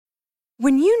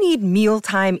When you need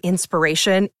mealtime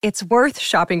inspiration, it's worth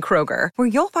shopping Kroger, where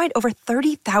you'll find over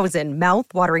 30,000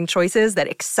 mouth-watering choices that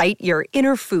excite your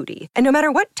inner foodie. And no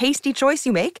matter what tasty choice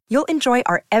you make, you'll enjoy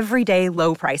our everyday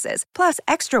low prices, plus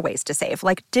extra ways to save,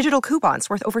 like digital coupons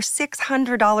worth over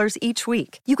 $600 each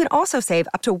week. You can also save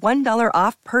up to $1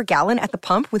 off per gallon at the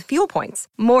pump with fuel points.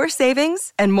 More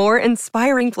savings and more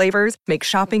inspiring flavors make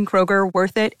shopping Kroger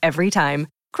worth it every time.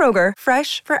 Kroger,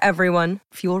 fresh for everyone.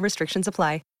 Fuel restrictions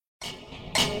apply.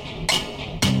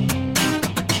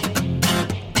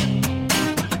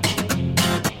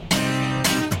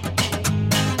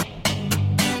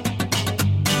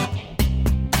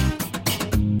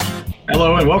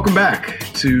 Hello and welcome back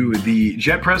to the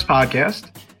Jet Press podcast.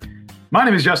 My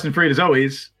name is Justin Freed, as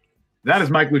always. That is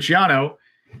Mike Luciano.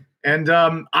 And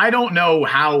I don't know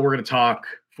how we're going to talk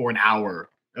for an hour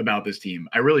about this team.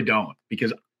 I really don't,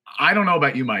 because I don't know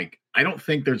about you, Mike. I don't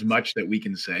think there's much that we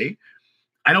can say.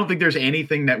 I don't think there's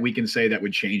anything that we can say that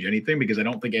would change anything, because I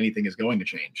don't think anything is going to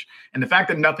change. And the fact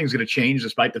that nothing's going to change,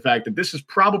 despite the fact that this is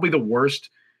probably the worst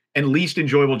and least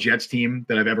enjoyable Jets team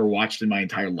that I've ever watched in my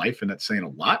entire life, and that's saying a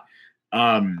lot.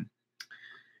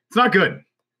 It's not good.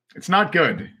 It's not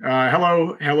good.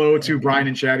 Hello to Brian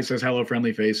in chat. He says, hello,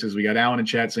 friendly faces. We got Alan in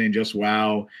chat saying just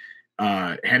wow.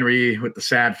 Henry with the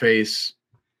sad face.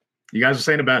 You guys are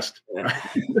saying the best.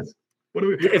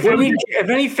 If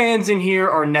any fans in here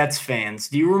are Nets fans,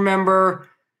 do you remember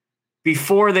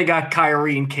before they got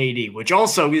Kyrie and KD, which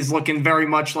also is looking very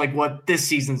much like what this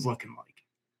season's looking like?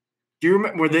 Do you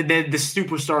remember where the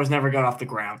superstars never got off the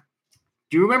ground?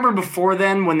 Do you remember before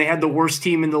then when they had the worst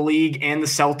team in the league and the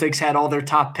Celtics had all their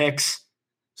top picks?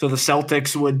 So the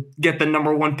Celtics would get the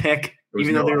number one pick,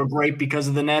 even though they were great because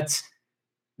of the Nets.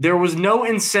 There was no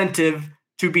incentive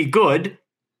to be good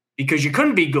because you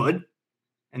couldn't be good.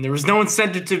 And there was no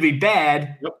incentive to be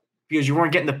bad because you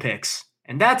weren't getting the picks.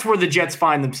 And that's where the Jets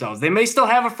find themselves. They may still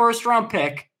have a first-round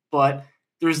pick, but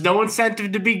there's no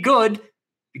incentive to be good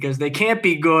because they can't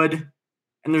be good.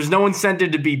 And there's no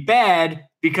incentive to be bad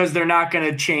because they're not going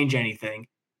to change anything.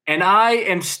 And I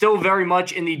am still very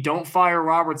much in the don't fire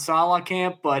Robert Saleh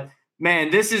camp, but man,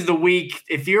 this is the week.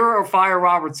 If you're a fire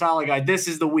Robert Saleh guy, this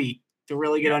is the week to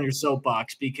really get on your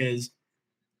soapbox, because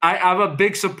I'm a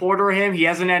big supporter of him. He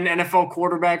hasn't had an NFL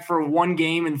quarterback for one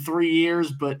game in 3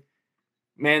 years, but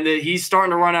man, he's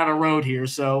starting to run out of road here.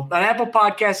 So on Apple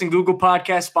Podcasts and Google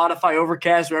Podcasts, Spotify,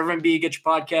 Overcast, wherever you get your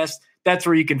podcast, that's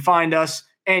where you can find us.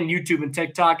 And YouTube and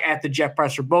TikTok at the Jet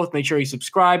Press for both. Make sure you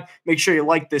subscribe. Make sure you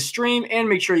like this stream, and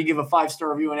make sure you give a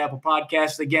 5-star review on Apple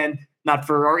Podcasts. Again, not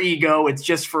for our ego. It's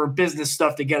just for business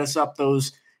stuff to get us up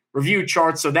those review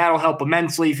charts. So that'll help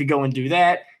immensely if you go and do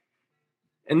that.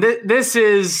 And this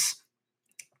is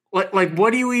like,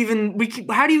 what do you even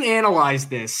how do you analyze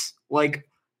this? Like,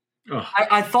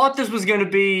 I thought this was going to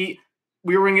be,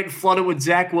 we were going to get flooded with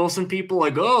Zach Wilson people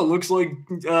like, oh, it looks like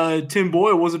Tim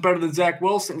Boyle wasn't better than Zach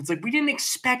Wilson. It's like, we didn't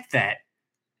expect that.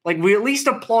 Like, we at least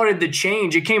applauded the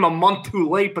change. It came a month too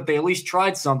late, but they at least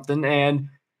tried something. And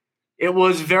it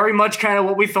was very much kind of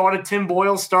what we thought a Tim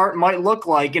Boyle start might look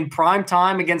like in prime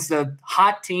time against a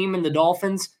hot team in the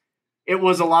Dolphins. It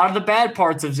was a lot of the bad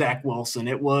parts of Zach Wilson.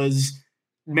 It was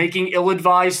making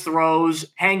ill-advised throws,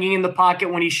 hanging in the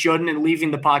pocket when he shouldn't and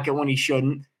leaving the pocket when he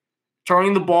shouldn't,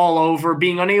 turning the ball over,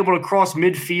 being unable to cross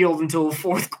midfield until the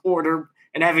fourth quarter,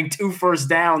 and having 2 first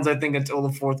downs, I think, until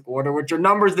the fourth quarter, which are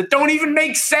numbers that don't even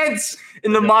make sense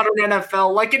in the modern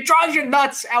NFL. Like, it drives you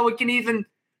nuts how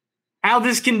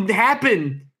this can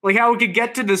happen, like how it could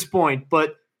get to this point.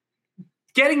 But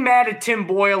getting mad at Tim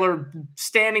Boyle or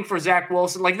standing for Zach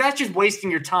Wilson, like, that's just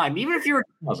wasting your time. Even if you're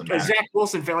a Zach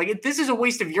Wilson fan, like, this is a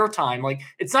waste of your time. Like,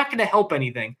 it's not going to help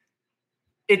anything.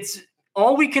 It's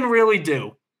all we can really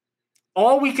do.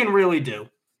 All we can really do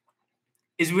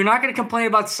is we're not going to complain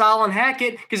about Saleh and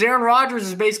Hackett because Aaron Rodgers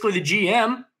is basically the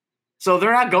GM, so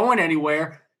they're not going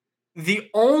anywhere. The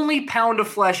only pound of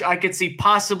flesh I could see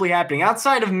possibly happening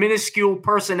outside of minuscule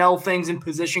personnel things and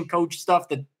position coach stuff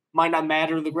that might not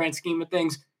matter in the grand scheme of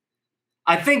things,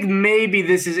 I think maybe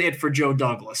this is it for Joe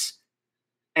Douglas.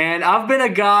 And I've been a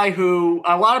guy who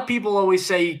a lot of people always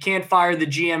say you can't fire the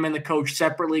GM and the coach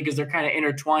separately because they're kind of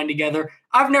intertwined together.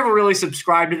 I've never really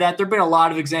subscribed to that. There have been a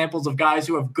lot of examples of guys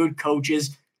who have good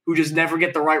coaches who just never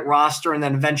get the right roster, and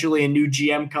then eventually a new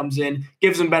GM comes in,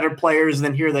 gives them better players, and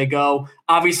then here they go.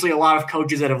 Obviously, a lot of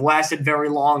coaches that have lasted very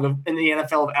long in the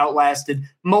NFL have outlasted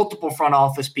multiple front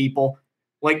office people.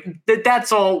 Like,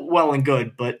 that's all well and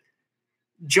good. But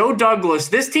Joe Douglas,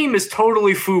 this team is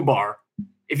totally FUBAR.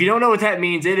 If you don't know what that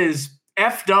means, it is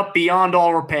effed up beyond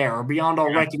all repair or beyond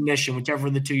all recognition, whichever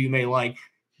of the two you may like.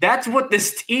 That's what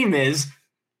this team is.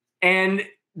 And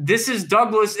this is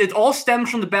Douglas. It all stems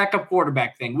from the backup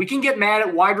quarterback thing. We can get mad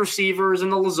at wide receivers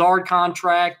and the Lazard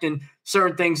contract and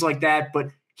certain things like that, but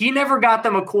he never got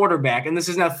them a quarterback. And this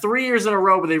is now 3 years in a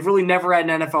row where they've really never had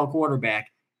an NFL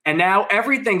quarterback. And now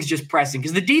everything's just pressing.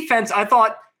 Because the defense, I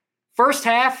thought, first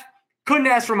half, couldn't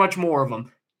ask for much more of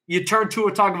them. You turn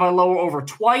Tua Tagovailoa over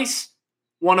twice,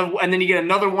 and then you get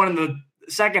another one in the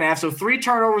second half. So 3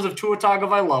 turnovers of Tua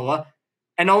Tagovailoa.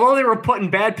 And although they were put in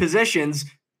bad positions,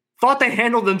 thought they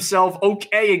handled themselves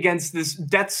okay against this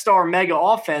Death Star mega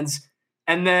offense.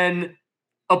 And then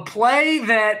a play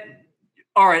that,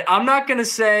 all right, I'm not going to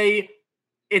say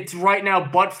it's right now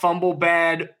butt fumble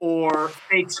bad or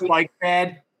fake spike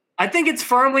bad. I think it's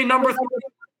firmly number 3,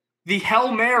 the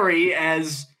Hail Mary,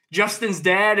 as Justin's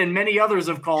dad and many others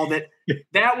have called it.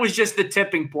 That was just the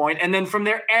tipping point. And then from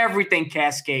there, everything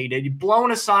cascaded. Blown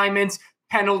assignments,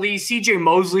 penalties, CJ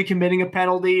Mosley committing a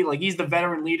penalty. Like, he's the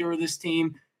veteran leader of this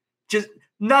team. Just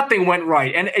nothing went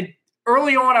right. And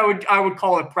early on, I would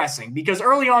call it pressing, because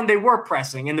early on they were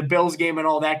pressing in the Bills game and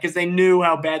all that because they knew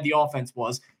how bad the offense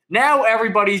was. Now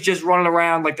everybody's just running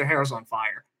around like their hair's on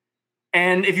fire.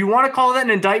 And if you want to call that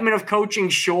an indictment of coaching,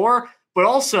 sure, but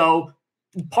also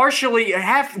partially,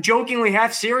 half jokingly,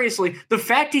 half seriously, the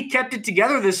fact he kept it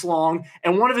together this long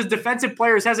and one of his defensive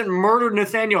players hasn't murdered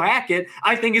Nathaniel Hackett,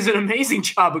 I think is an amazing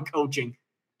job of coaching.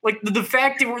 Like, the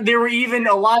fact that they were even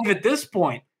alive at this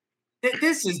point.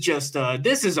 This is just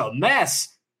this is a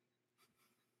mess.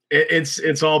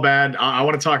 It's all bad. I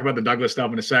want to talk about the Douglas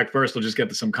stuff in a sec. First, we'll just get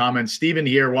to some comments. Stephen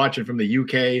here watching from the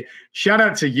UK. Shout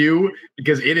out to you,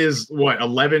 because it is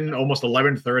almost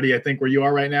 11:30, I think, where you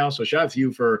are right now. So shout out to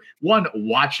you for, 1,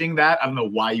 watching that. I don't know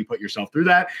why you put yourself through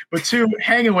that, but 2,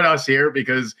 hanging with us here,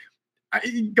 because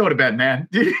go to bed, man.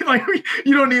 Like,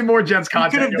 you don't need more Jets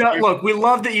content. Look, we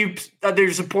love that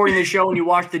you're supporting the show and you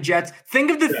watch the Jets.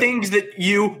 Think of the things that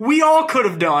we all could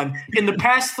have done in the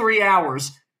past 3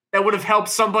 hours that would have helped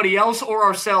somebody else or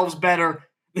ourselves better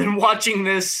than watching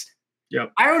this.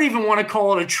 Yep. I don't even want to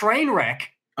call it a train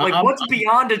wreck. Like, what's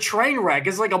beyond a train wreck?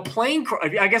 It's like a plane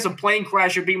crash. I guess a plane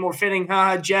crash would be more fitting.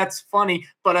 Jets, funny.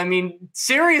 But, I mean,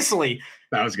 seriously.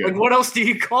 That was good. Like, what else do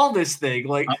you call this thing?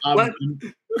 Like,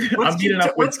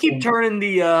 let's keep turning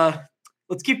the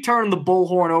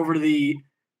bullhorn over to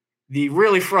the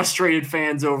really frustrated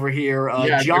fans over here.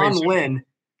 John Lynn,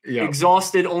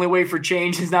 exhausted, only way for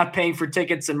change is not paying for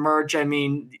tickets and merch. I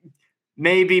mean,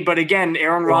 maybe, but again,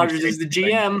 Aaron Rodgers is the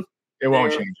GM. It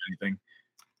won't change anything.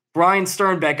 Brian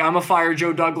Sternbeck, I'm a fire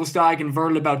Joe Douglas guy,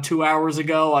 converted about 2 hours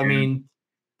ago. I mean,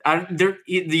 the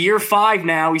year 5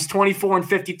 now, he's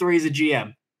 24-53 as a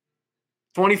GM.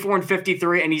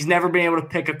 24-53, and he's never been able to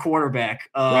pick a quarterback.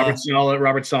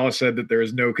 Robert Saleh said that there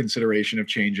is no consideration of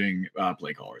changing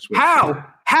play callers. How?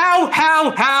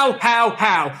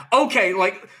 Okay,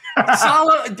 like,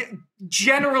 Saleh,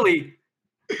 generally,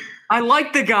 I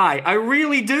like the guy. I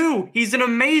really do. He's an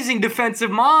amazing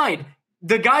defensive mind.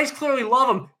 The guys clearly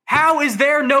love him. How is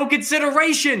there no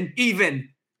consideration even?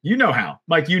 You know how.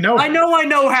 Mike, you know how. I know how. You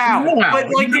know how. But,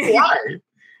 like, you know why.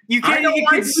 You can't even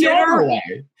consider.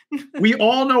 We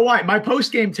all know why. My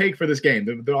post-game take for this game,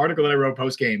 the article that I wrote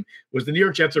post-game, was the New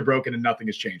York Jets are broken and nothing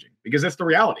is changing, because that's the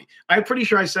reality. I'm pretty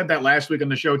sure I said that last week on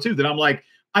the show too, that I'm like,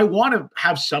 I want to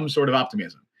have some sort of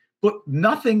optimism, but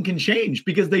nothing can change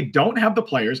because they don't have the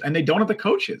players and they don't have the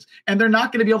coaches, and they're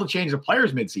not going to be able to change the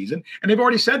players midseason. And they've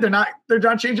already said they're not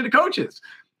changing the coaches.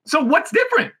 So what's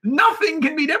different? Nothing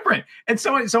can be different. And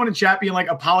someone in chat being like,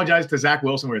 apologize to Zach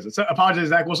Wilson. Where is it? Apologize to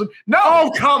Zach Wilson. No.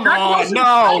 Oh, come on.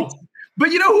 No. Sucks.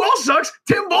 But you know who else sucks?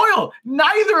 Tim Boyle.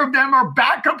 Neither of them are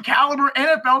backup caliber,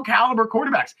 NFL caliber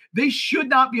quarterbacks. They should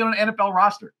not be on an NFL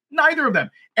roster. Neither of them.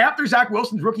 After Zach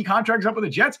Wilson's rookie contract is up with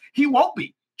the Jets, he won't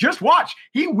be. Just watch.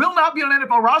 He will not be on an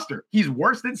NFL roster. He's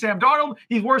worse than Sam Darnold.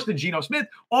 He's worse than Geno Smith,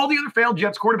 all the other failed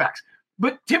Jets quarterbacks.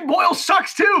 But Tim Boyle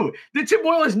sucks too. Tim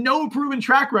Boyle has no proven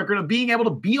track record of being able to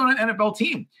be on an NFL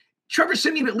team. Trevor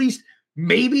Siemian at least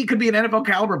maybe could be an NFL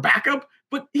caliber backup,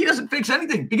 but he doesn't fix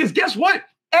anything, because guess what?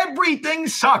 Everything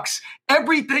sucks.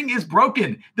 Everything is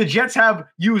broken. The Jets have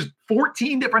used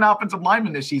 14 different offensive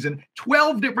linemen this season,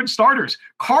 12 different starters.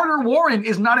 Carter Warren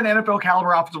is not an NFL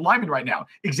caliber offensive lineman right now.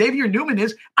 Xavier Newman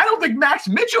is. I don't think Max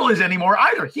Mitchell is anymore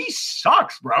either. He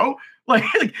sucks, bro.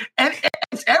 And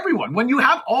it's everyone. When you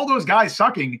have all those guys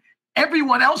sucking,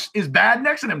 everyone else is bad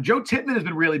next to them. Joe Tittman has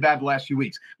been really bad the last few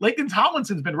weeks. Laken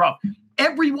Tomlinson's been rough.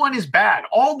 Everyone is bad.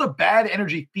 All the bad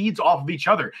energy feeds off of each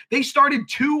other. They started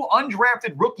 2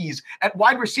 undrafted rookies at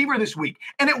wide receiver this week,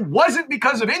 and it wasn't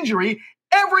because of injury.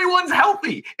 Everyone's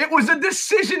healthy. It was a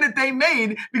decision that they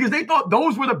made because they thought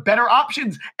those were the better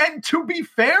options. And to be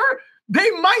fair, They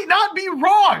might not be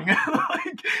wrong.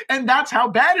 And that's how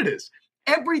bad it is.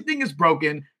 Everything is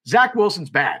broken. Zach Wilson's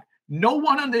bad. No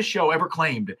one on this show ever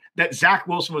claimed that Zach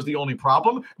Wilson was the only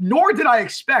problem, nor did I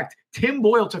expect Tim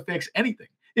Boyle to fix anything.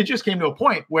 It just came to a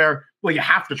point where, well, you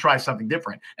have to try something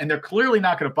different. And they're clearly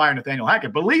not going to fire Nathaniel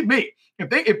Hackett. Believe me,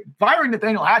 if firing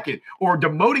Nathaniel Hackett or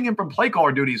demoting him from play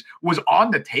caller duties was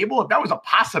on the table, if that was a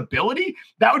possibility,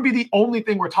 that would be the only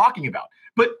thing we're talking about.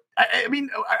 But I mean,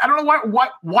 I don't know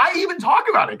why even talk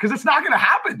about it, because it's not going to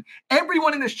happen.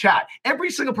 Everyone in this chat,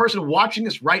 every single person watching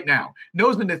this right now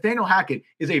knows that Nathaniel Hackett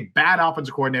is a bad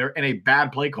offensive coordinator and a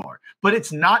bad play caller. But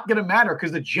it's not going to matter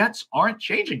because the Jets aren't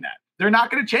changing that. They're not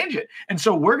going to change it. And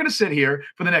so we're going to sit here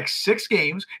for the next 6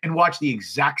 games and watch the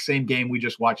exact same game we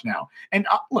just watched now. And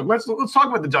look, let's talk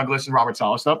about the Douglas and Robert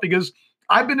Saleh stuff, because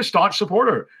I've been a staunch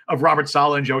supporter of Robert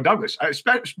Saleh and Joe Douglas,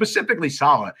 specifically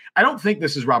Saleh. I don't think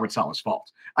this is Robert Saleh's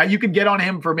fault. You can get on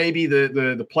him for maybe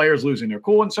the players losing their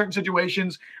cool in certain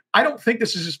situations. I don't think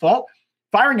this is his fault.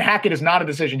 Firing Hackett is not a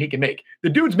decision he can make. The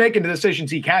dude's making the decisions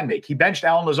he can make. He benched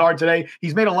Alan Lazard today.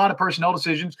 He's made a lot of personnel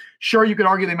decisions. Sure, you could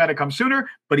argue they might have come sooner,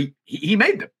 but he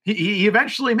made them. He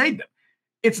eventually made them.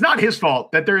 It's not his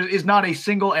fault that there is not a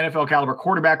single NFL caliber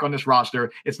quarterback on this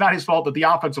roster. It's not his fault that the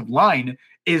offensive line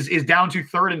is down to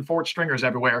 3rd and 4th stringers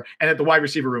everywhere and that the wide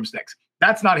receiver room stinks.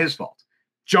 That's not his fault.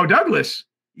 Joe Douglas,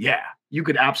 yeah, you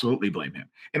could absolutely blame him.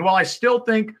 And while I still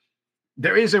think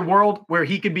there is a world where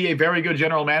he could be a very good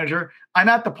general manager, I'm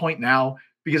at the point now,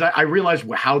 because I realize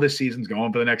how this season's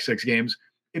going for the next 6 games.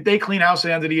 If they clean house at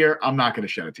the end of the year, I'm not going to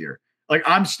shed a tear. Like,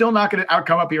 I'm still not going to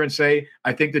come up here and say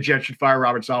I think the Jets should fire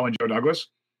Robert Saleh and Joe Douglas,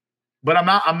 but I'm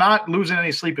not losing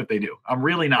any sleep if they do. I'm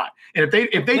really not. And if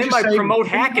they just might say, promote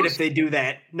Hackett if they do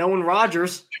that, knowing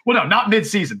Rodgers. Well, no, not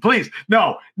mid-season, please.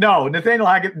 No, Nathaniel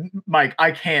Hackett, Mike.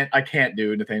 I can't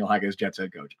do Nathaniel Hackett as Jets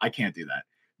head coach. I can't do that.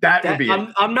 That would be.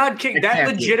 I'm not kidding. That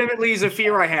legitimately is a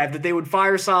fear I had, that they would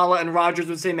fire Saleh and Rodgers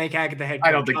would say make Hackett the head coach.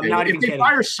 I don't think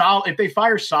if they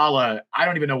fire Saleh, I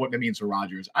don't even know what that means for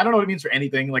Rodgers. I don't know what it means for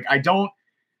anything. Like, I don't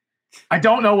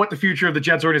know what the future of the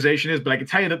Jets organization is, but I can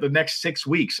tell you that the next 6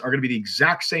 weeks are going to be the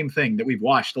exact same thing that we've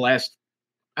watched the last,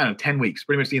 10 weeks,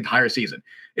 pretty much the entire season.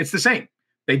 It's the same.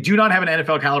 They do not have an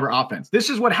NFL caliber offense. This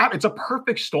is what happened. It's a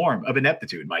perfect storm of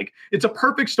ineptitude, Mike. It's a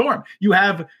perfect storm. You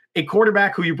have a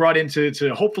quarterback who you brought in to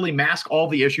hopefully mask all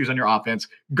the issues on your offense,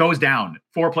 goes down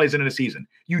 4 plays into the season.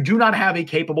 You do not have a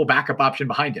capable backup option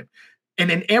behind him. And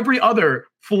then every other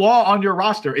flaw on your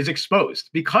roster is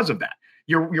exposed because of that.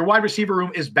 Your wide receiver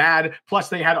room is bad. Plus,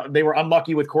 they were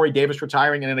unlucky with Corey Davis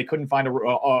retiring, and then they couldn't find a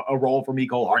role for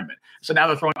Mecole Hardman. So now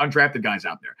they're throwing undrafted guys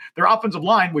out there. Their offensive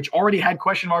line, which already had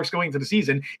question marks going into the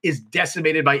season, is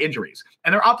decimated by injuries.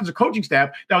 And their offensive coaching staff,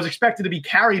 that was expected to be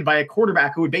carried by a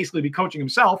quarterback who would basically be coaching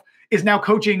himself, is now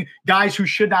coaching guys who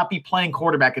should not be playing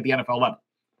quarterback at the NFL level.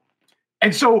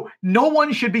 And so no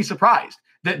one should be surprised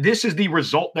that this is the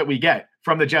result that we get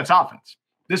from the Jets offense.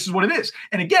 This is what it is.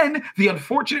 And again, the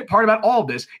unfortunate part about all of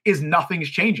this is nothing's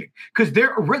changing because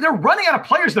they're running out of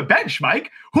players to bench,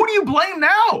 Mike. Who do you blame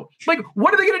now? Like,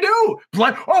 what are they going to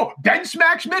do? Bench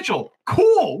Max Mitchell.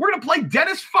 Cool. We're going to play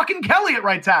Dennis fucking Kelly at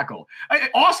right tackle.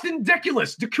 Austin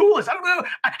DeCulis. I don't know.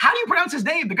 How do you pronounce his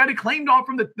name? The guy that claimed off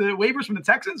from the waivers from the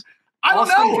Texans? I don't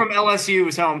know. Austin from LSU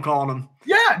is how I'm calling him.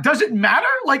 Yeah. Does it matter?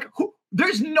 Like,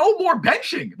 there's no more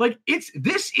benching. Like,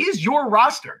 this is your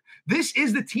roster. This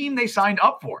is the team they signed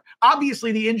up for.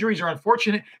 Obviously, the injuries are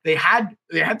unfortunate. They had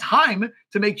time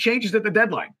to make changes at the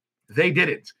deadline. They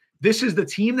didn't. This is the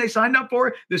team they signed up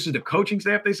for. This is the coaching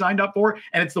staff they signed up for.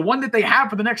 And it's the one that they have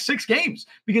for the next 6 games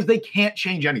because they can't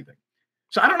change anything.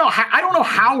 So I don't know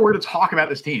how we're to talk about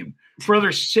this team for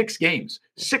another 6 games,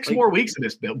 6 more weeks of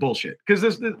this bullshit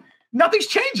because nothing's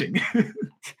changing.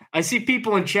 I see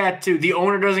people in chat too. The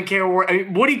owner doesn't care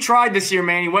what he tried this year,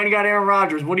 man. He went and got Aaron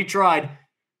Rodgers. What he tried.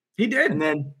 He did. And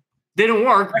then didn't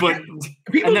work, but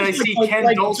and then I see Ken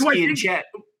Dolsky in chat.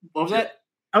 What was that?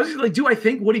 I was just like, do I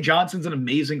think Woody Johnson's an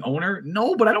amazing owner?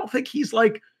 No, but I don't think he's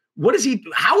like,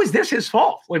 how is this his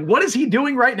fault? Like, what is he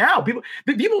doing right now?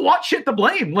 People want shit to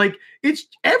blame. Like, it's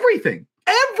everything.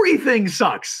 Everything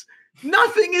sucks.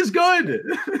 Nothing is good.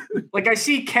 Like, I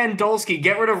see Ken Dolsky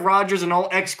get rid of Rodgers and all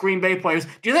ex-Green Bay players.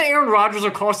 Do you think Aaron Rodgers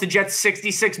will cost the Jets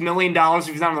 $66 million if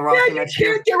he's not on the roster next year?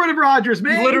 You can't get rid of Rodgers,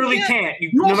 man. You literally can't.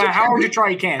 No matter how hard you try,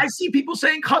 you can't. I see people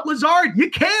saying cut Lazard.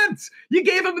 You can't. You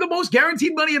gave him the most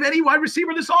guaranteed money of any wide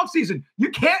receiver this offseason.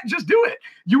 You can't just do it.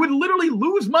 You would literally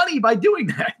lose money by doing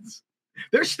that.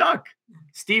 They're stuck.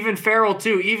 Stephen Farrell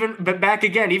too. But back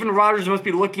again, even Rodgers must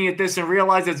be looking at this and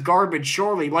realize it's garbage.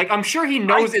 Surely, like, I'm sure he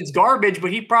knows it's garbage,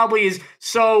 but he probably is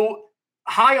so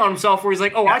high on himself where he's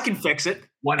like, "Oh, yes. I can fix it."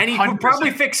 And he could probably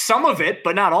fix some of it,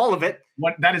 but not all of it.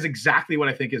 That is exactly what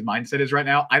I think his mindset is right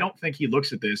now. I don't think he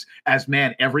looks at this as,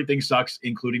 man, everything sucks,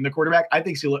 including the quarterback. I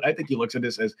think he looks at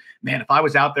this as, man, if I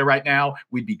was out there right now,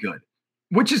 we'd be good.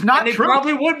 Which is not true. They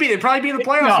probably would be. They'd probably be in the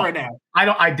playoffs right now.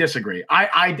 I disagree.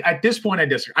 I at this point I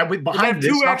disagree. Behind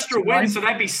this 2 extra wins, so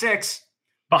that'd be 6.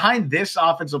 Behind this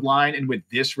offensive line and with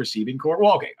this receiving core,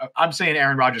 well, okay, I'm saying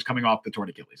Aaron Rodgers coming off the torn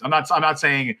Achilles. I'm not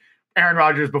saying Aaron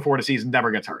Rodgers before the season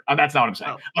never gets hurt. That's not what I'm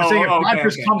saying. I'm saying if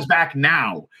Rodgers comes back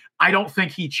now, I don't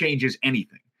think he changes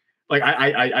anything. Like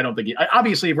I don't think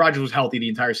obviously if Rodgers was healthy the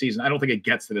entire season, I don't think it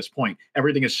gets to this point.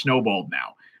 Everything is snowballed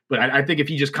now. But I think if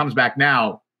he just comes back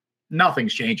now,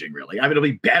 nothing's changing really. I mean, it'll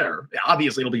be better.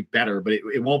 Obviously it'll be better, but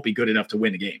it won't be good enough to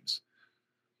win the games.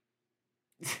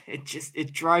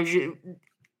 It drives you.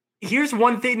 Here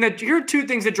are 2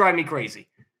 things that drive me crazy.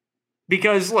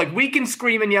 Because, look, we can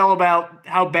scream and yell about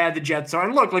how bad the Jets are.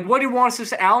 And look, like, what do you want us to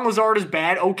say? Alan Lazard is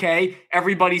bad. Okay,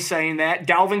 everybody's saying that.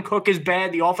 Dalvin Cook is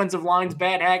bad. The offensive line's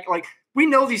bad. Heck, like, we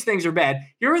know these things are bad.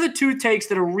 Here are the 2 takes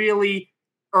that are really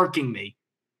irking me.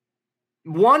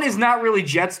 One is not really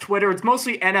Jets Twitter. It's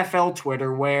mostly NFL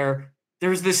Twitter, where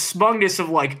there's this smugness of,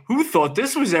 like, who thought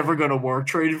this was ever going to work?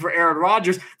 Traded for Aaron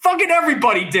Rodgers. Fucking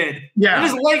everybody did. Yeah. And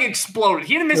his leg exploded.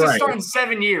 He didn't miss a start in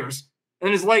 7 years. And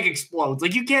his leg explodes.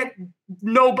 Like, you can't –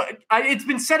 nobody – it's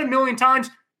been said a million times.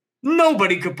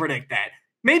 Nobody could predict that.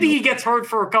 Maybe he gets hurt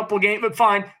for a couple games, but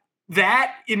fine.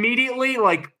 That immediately,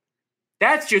 like,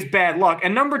 that's just bad luck.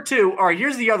 And number 2, all right,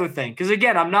 here's the other thing. Because,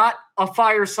 again, I'm not a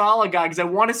fire Saleh guy because I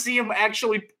want to see him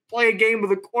actually play a game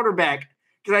with a quarterback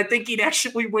because I think he'd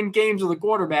actually win games with a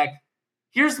quarterback.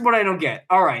 Here's what I don't get.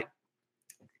 All right.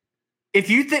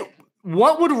 If you think –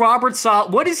 what would Robert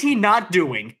Saleh – what is he not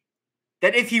doing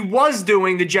that if he was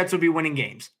doing, the Jets would be winning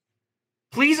games?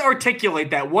 Please articulate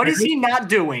that. What is he not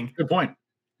doing? Good point.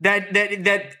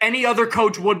 That any other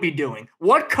coach would be doing?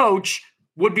 What coach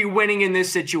would be winning in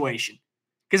this situation?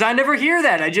 Because I never hear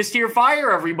that. I just hear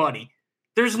fire everybody.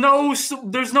 There's no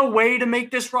way to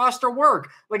make this roster work.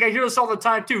 Like I hear this all the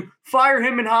time too. Fire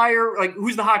him and hire, like,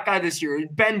 who's the hot guy this year?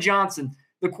 Ben Johnson,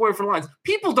 the quarterback for the Lions.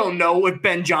 People don't know if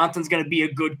Ben Johnson's going to be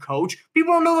a good coach.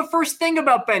 People don't know the first thing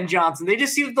about Ben Johnson. They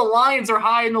just see that the Lions are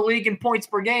high in the league in points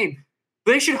per game.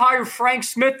 They should hire Frank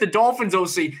Smith, the Dolphins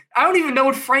OC. I don't even know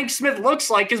what Frank Smith looks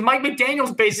like because Mike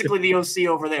McDaniel's basically the OC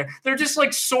over there. They're just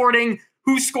like sorting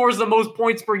who scores the most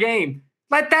points per game.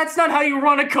 Like, that's not how you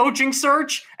run a coaching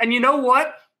search. And you know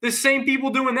what? The same people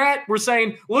doing that were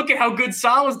saying, look at how good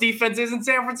Saleh's defense is in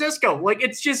San Francisco. Like,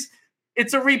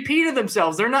 it's a repeat of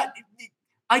themselves. They're not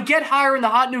 – I get hiring the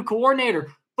hot new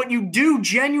coordinator, but you do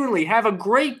genuinely have a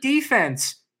great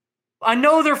defense. I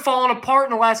know they're falling apart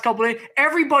in the last couple of days.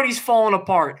 Everybody's falling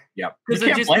apart. Yeah, you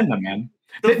can't blame them, man.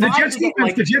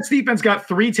 The Jets defense got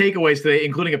 3 takeaways today,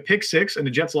 including a pick 6, and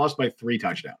the Jets lost by 3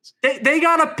 touchdowns. They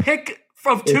got a pick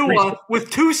of Tua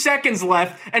with 2 seconds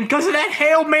left, and because of that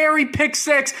Hail Mary pick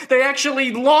 6, they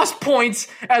actually lost points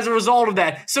as a result of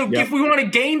that. So if we want to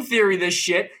game theory this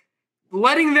shit,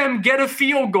 letting them get a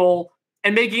field goal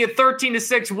and making it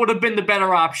 13-6 would have been the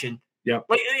better option. Yeah.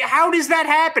 Like, how does that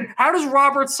happen? How does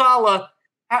Robert Saleh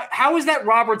how is that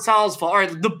Robert Saleh's fault? All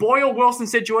right, the Boyle Wilson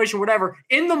situation, whatever.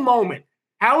 In the moment,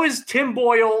 how is Tim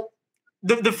Boyle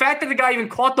the fact that the guy even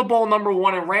caught the ball number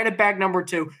 1 and ran it back number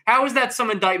 2, how is that some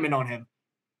indictment on him?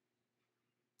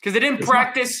 Because they didn't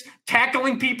practice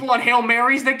tackling people on Hail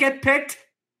Marys that get picked?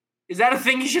 Is that a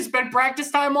thing you should spend practice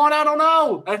time on? I don't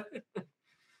know.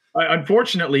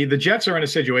 Unfortunately, the Jets are in a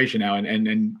situation now,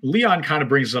 and Leon kind of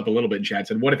brings us up a little bit in chat.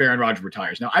 Said, "What if Aaron Rodgers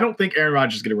retires?" Now, I don't think Aaron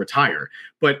Rodgers is going to retire,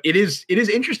 but it is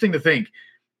interesting to think.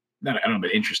 I don't know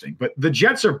about interesting, but the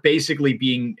Jets are basically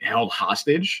being held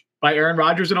hostage by Aaron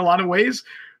Rodgers in a lot of ways,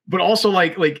 but also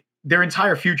like their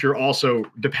entire future also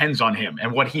depends on him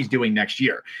and what he's doing next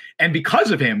year. And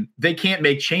because of him, they can't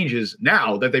make changes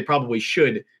now that they probably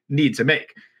need to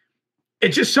make. It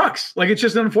just sucks. Like, it's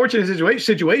just an unfortunate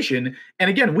situation. And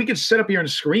again, we could sit up here and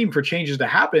scream for changes to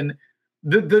happen.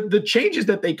 The changes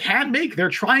that they can make, they're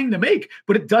trying to make,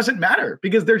 but it doesn't matter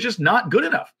because they're just not good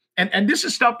enough. And this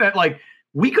is stuff that like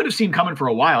we could have seen coming for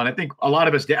a while. And I think a lot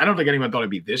of us did. I don't think anyone thought it'd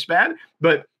be this bad,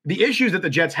 but the issues that the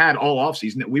Jets had all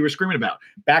offseason that we were screaming about,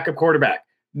 backup quarterback,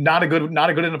 not a good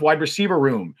enough wide receiver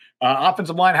room.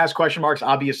 Offensive line has question marks.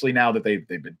 Obviously, now that they've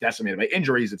been decimated by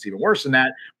injuries, it's even worse than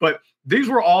that. But these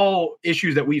were all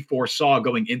issues that we foresaw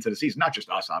going into the season. Not just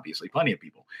us, obviously, plenty of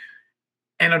people.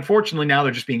 And unfortunately, now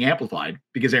they're just being amplified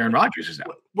because Aaron Rodgers is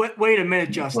out. Wait a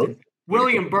minute, Justin.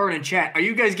 William Byrne in chat. Are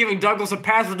you guys giving Douglas a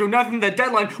pass for doing nothing at the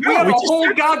deadline? We have a whole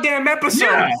goddamn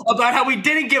episode about how we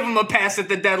didn't give him a pass at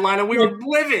the deadline, and we were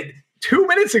livid. 2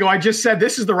 minutes ago, I just said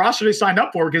this is the roster they signed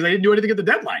up for because they didn't do anything at the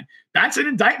deadline. That's an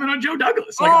indictment on Joe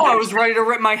Douglas. I was ready to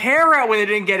rip my hair out when they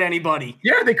didn't get anybody.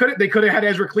 Yeah, they could have had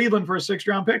Ezra Cleveland for a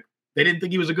 6th-round pick. They didn't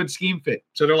think he was a good scheme fit.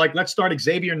 So they're like, let's start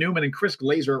Xavier Newman and Chris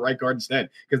Glazer at right guard instead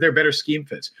because they're better scheme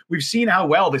fits. We've seen how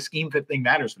well the scheme fit thing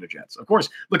matters for the Jets. Of course,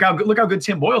 look how good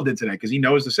Tim Boyle did today because he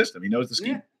knows the system. He knows the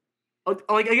scheme. Yeah.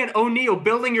 Like, again, O'Neal,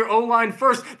 building your O-line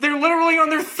first. They're literally on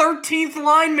their 13th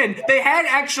lineman. They had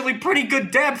actually pretty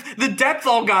good depth. The depth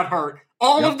all got hurt.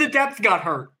 All of the depth got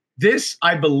hurt. This,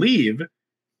 I believe,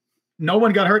 no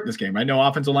one got hurt in this game, right? No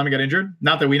offensive lineman got injured?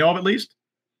 Not that we know of, at least.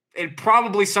 And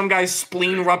probably some guy's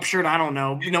spleen ruptured. I don't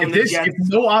know. If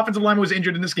no offensive lineman was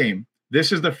injured in this game,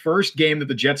 this is the first game that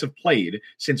the Jets have played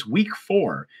since week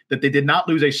 4 that they did not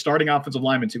lose a starting offensive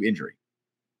lineman to injury.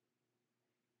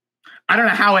 I don't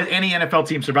know how any NFL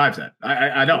team survives that.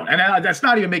 I don't. And that's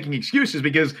not even making excuses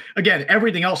because, again,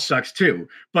 everything else sucks too.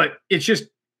 But it's just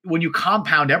when you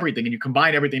compound everything and you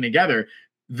combine everything together,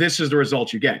 this is the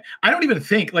result you get. I don't even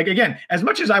think, again, as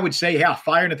much as I would say,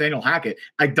 fire Nathaniel Hackett,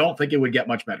 I don't think it would get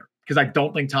much better because I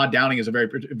don't think Todd Downing is a very,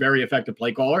 very effective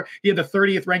play caller. He had the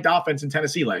 30th ranked offense in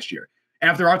Tennessee last year.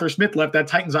 After Arthur Smith left, that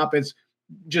Titans offense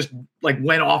just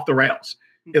went off the rails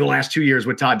in the last 2 years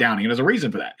with Todd Downing. And there's a reason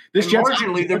for that.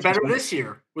 Marginally, they're better this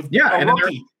year with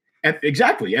rookie.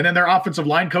 Exactly. And then their offensive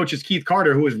line coach is Keith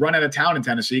Carter, who was run out of town in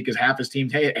Tennessee because half his team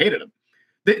hated him.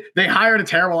 They hired a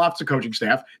terrible offensive coaching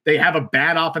staff. They have a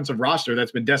bad offensive roster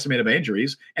that's been decimated by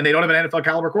injuries, and they don't have an NFL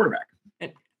caliber quarterback.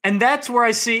 And that's where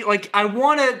I see, I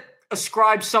want to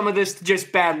ascribe some of this to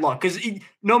just bad luck because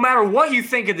no matter what you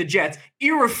think of the Jets,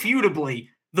 irrefutably,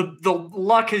 the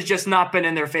luck has just not been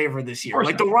in their favor this year.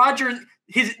 The Rodgers,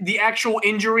 the actual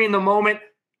injury in the moment,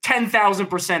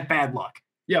 10,000% bad luck.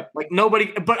 Yep.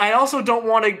 Nobody, but I also don't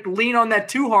want to lean on that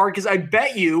too hard because I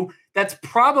bet you that's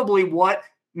probably what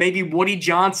maybe Woody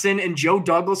Johnson and Joe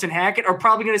Douglas and Hackett are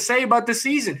probably going to say about the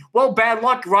season. Well, bad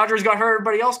luck. Rodgers got hurt.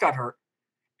 Everybody else got hurt.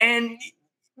 And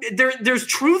there's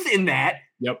truth in that.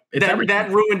 Yep. That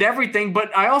ruined everything.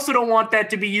 But I also don't want that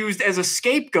to be used as a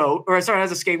scapegoat as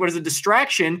a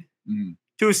distraction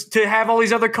to have all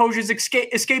these other coaches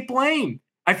escape blame.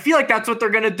 I feel like that's what they're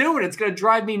going to do. And it's going to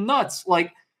drive me nuts.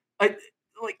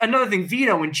 Another thing,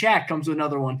 Vito in chat comes with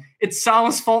another one. It's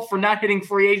Salah's fault for not hitting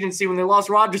free agency when they lost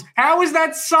Rodgers. How is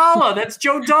that Salah? That's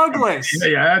Joe Douglas.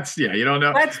 You don't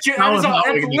know. That's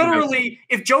literally,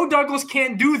 if Joe Douglas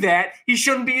can't do that, he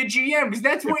shouldn't be a GM because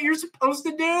that's what you're supposed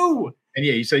to do. And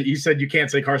you said you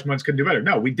can't say Carson Wentz couldn't do better.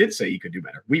 No, we did say he could do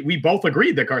better. We both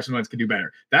agreed that Carson Wentz could do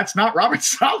better. That's not Robert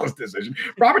Saleh's decision.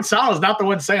 Robert Saleh is not the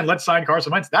one saying let's sign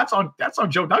Carson Wentz. That's on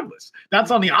Joe Douglas.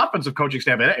 That's on the offensive coaching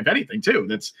staff, if anything, too.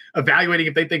 That's evaluating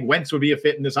if they think Wentz would be a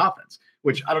fit in this offense.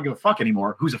 Which I don't give a fuck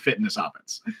anymore. Who's a fit in this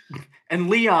offense? And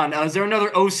Leon, is there another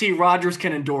OC Rodgers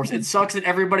can endorse? It sucks that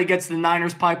everybody gets the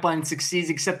Niners pipeline and succeeds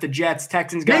except the Jets.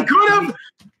 Texans got.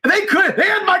 They could have. They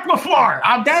had Mike LaFleur.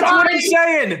 That's what I'm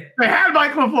saying. They had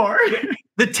Mike LaFleur.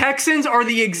 The Texans are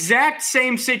the exact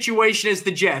same situation as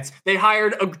the Jets. They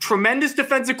hired a tremendous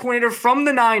defensive coordinator from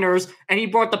the Niners, and he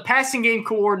brought the passing game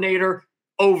coordinator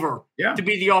over to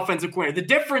be the offensive coordinator. The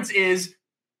difference is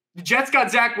the Jets got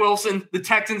Zach Wilson. The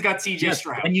Texans got C.J.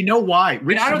 Stroud. And you know why?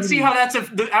 I don't see how that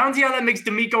makes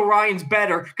DeMeco Ryans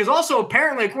better. Because also,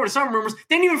 apparently, according to some rumors,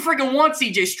 they didn't even freaking want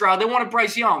C.J. Stroud. They wanted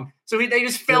Bryce Young. So they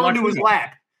just fell into his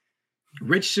lap.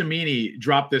 Rich Cimini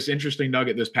dropped this interesting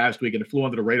nugget this past week, and it flew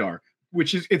under the radar,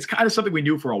 it's kind of something we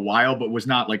knew for a while, but was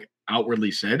not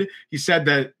outwardly said. He said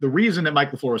that the reason that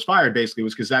Mike LaFleur was fired basically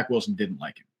was because Zach Wilson didn't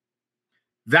like him.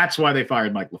 That's why they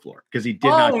fired Mike LaFleur, because he did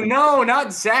not. Oh, no,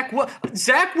 not Zach.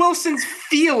 Zach Wilson's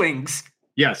feelings.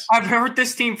 Yes. I've hurt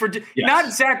this team for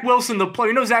not Zach Wilson, the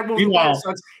player. Zach Wilson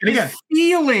sucks. His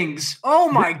feelings. Oh,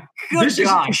 my gosh. This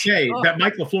isn't to say that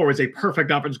Mike LaFleur is a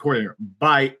perfect offensive coordinator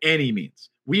by any means.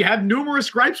 We had numerous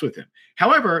gripes with him.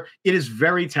 However, it is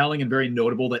very telling and very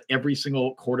notable that every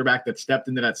single quarterback that stepped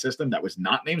into that system that was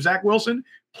not named Zach Wilson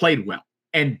played well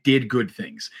and did good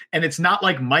things. And it's not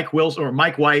like Mike Wilson or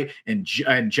Mike White and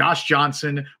Josh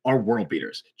Johnson are world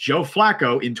beaters. Joe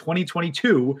Flacco in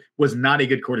 2022 was not a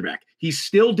good quarterback. He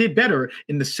still did better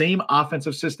in the same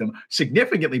offensive system,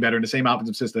 significantly better in the same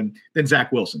offensive system than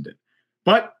Zach Wilson did.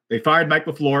 But they fired Mike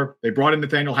LaFleur. They brought in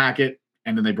Nathaniel Hackett.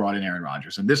 And then they brought in Aaron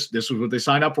Rodgers. And this was what they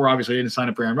signed up for. Obviously, they didn't sign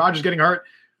up for Aaron Rodgers getting hurt.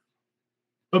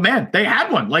 But, man, they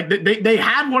had one. They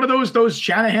had one of those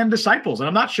Shanahan disciples. And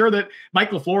I'm not sure that Mike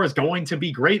LaFleur is going to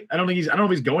be great. I don't know if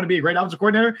he's going to be a great offensive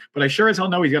coordinator, but I sure as hell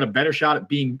know he's got a better shot at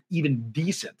being even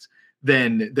decent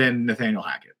than Nathaniel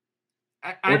Hackett.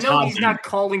 I know he's not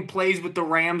calling plays with the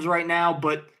Rams right now,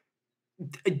 but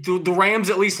the Rams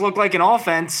at least look like an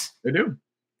offense. They do.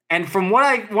 And from what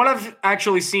I've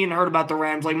actually seen and heard about the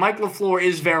Rams, like Mike LaFleur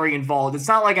is very involved. It's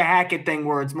not like a Hackett thing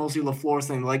where it's mostly LaFleur's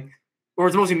thing, or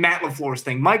it's mostly Matt LaFleur's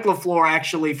thing. Mike LaFleur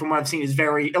actually, from what I've seen, is a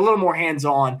little more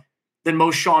hands-on than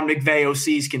most Sean McVay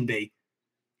OCs can be.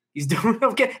 He's doing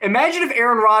okay. Imagine if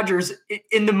Aaron Rodgers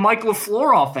in the Mike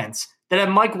LaFleur offense that had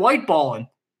Mike White balling.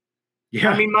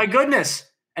 Yeah. I mean, my goodness.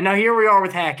 And now here we are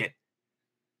with Hackett.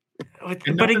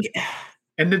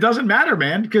 And it doesn't matter,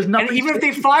 man, because nothing. And even if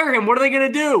they fire him, what are they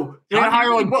going to do? They're going to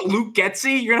hire Luke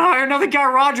Getsy? You're going to hire another guy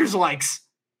Rodgers likes.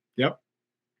 Yep.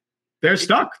 They're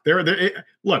stuck.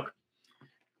 Look,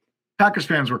 Packers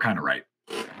fans were kind of right.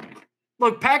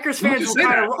 Look, Packers fans were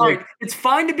kind of right. It's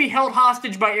fine to be held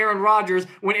hostage by Aaron Rodgers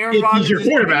when Aaron Rodgers is your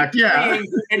quarterback,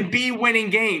 and be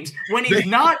winning games. When he's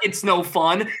not, it's no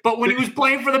fun. But when he was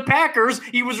playing for the Packers,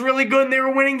 he was really good and they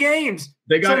were winning games.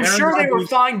 I'm sure they were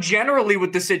fine generally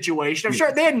with the situation. I'm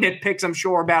sure they had nitpicks,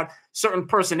 about certain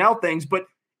personnel things. But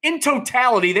in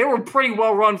totality, they were pretty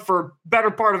well run for better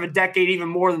part of a decade, even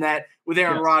more than that with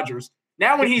Aaron Rodgers.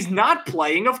 Now, when he's not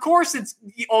playing, of course, it's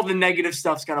all the negative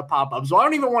stuff's going to pop up. So I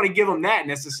don't even want to give him that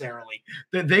necessarily.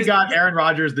 They got Aaron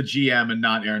Rodgers, the GM, and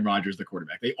not Aaron Rodgers, the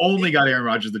quarterback. They only got Aaron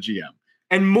Rodgers, the GM.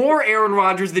 And more Aaron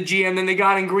Rodgers, the GM, than they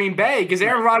got in Green Bay, because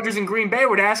Aaron Rodgers in Green Bay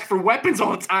would ask for weapons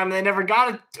all the time, and they never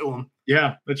got it to him.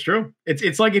 Yeah, that's true.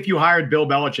 It's like if you hired Bill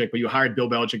Belichick, but you hired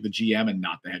Bill Belichick, the GM, and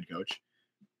not the head coach.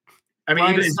 I mean,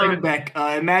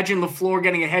 imagine LaFleur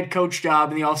getting a head coach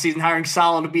job in the offseason, hiring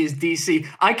Saleh to be his DC.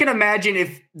 I can imagine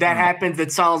if that happens,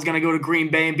 that Saleh's going to go to Green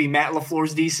Bay and be Matt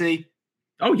LaFleur's DC.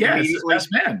 Oh, yeah, it's his best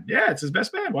man. Yeah, it's his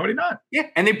best man. Why would he not? Yeah,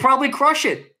 and they probably crush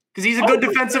it because he's a good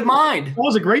defensive mind.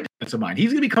 Paul's a great defensive mind. He's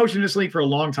going to be coaching this league for a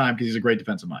long time because he's a great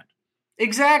defensive mind.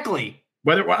 Exactly.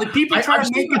 People try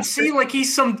to make it seem like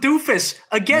he's some doofus.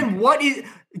 Again, what is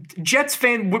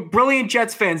brilliant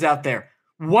Jets fans out there?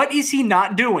 What is he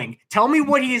not doing? Tell me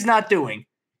what he is not doing.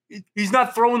 He's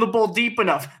not throwing the ball deep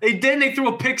enough. They threw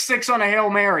a pick six on a Hail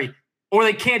Mary, or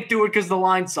they can't do it because the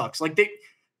line sucks.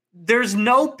 There's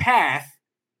no path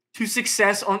to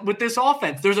success with this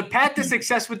offense. There's a path to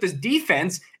success with this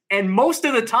defense, and most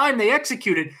of the time they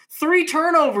executed 3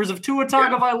 turnovers of Tua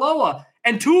Tagovailoa,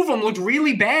 and 2 of them looked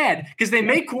really bad because they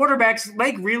make quarterbacks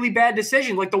make really bad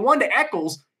decisions. Like the one to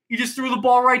Eccles, you just threw the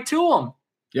ball right to him.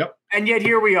 Yep. And yet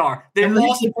here we are. They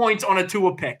lost points on a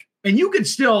Tua pick. And you could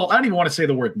still, I don't even want to say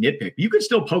the word nitpick, you could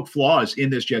still poke flaws in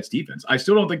this Jets defense. I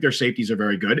still don't think their safeties are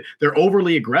very good. They're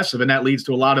overly aggressive, and that leads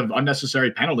to a lot of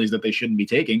unnecessary penalties that they shouldn't be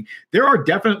taking. There are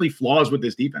definitely flaws with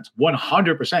this defense,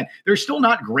 100%. They're still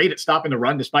not great at stopping the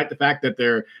run, despite the fact that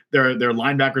their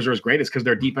linebackers are as great as because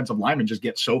their defensive linemen just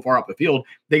get so far up the field,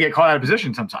 they get caught out of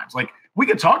position sometimes. We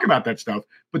could talk about that stuff,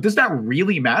 but does that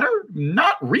really matter?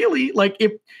 Not really.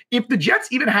 If the Jets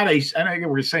even had and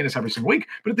we're saying this every single week,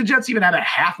 but if the Jets even had a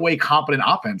halfway competent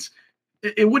offense,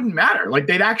 it wouldn't matter.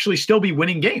 They'd actually still be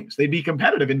winning games. They'd be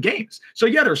competitive in games. So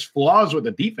yeah, there's flaws with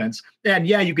the defense. And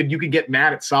yeah, you could get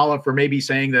mad at Saleh for maybe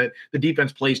saying that the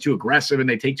defense plays too aggressive and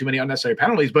they take too many unnecessary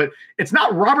penalties, but it's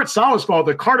not Robert Saleh's fault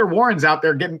that Carter Warren's out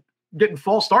there getting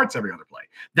false starts every other play.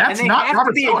 That's not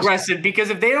Robert Saleh's aggressive, because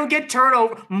if they don't get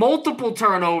multiple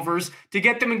turnovers to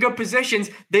get them in good positions,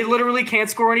 they literally can't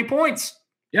score any points.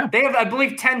 Yeah. They have, I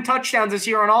believe, 10 touchdowns this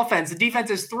year on offense. The defense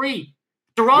is 3.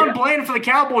 Deron Bland for the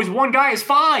Cowboys, one guy is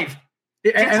 5.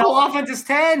 Jets whole offense is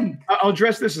 10. I'll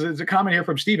address this as a comment here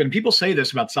from Steven. People say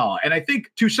this about Saleh, and I think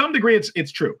to some degree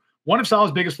it's true. One of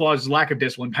Saleh's biggest flaws is lack of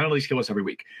discipline. Penalties kill us every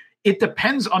week. It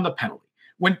depends on the penalty.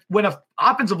 When an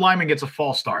offensive lineman gets a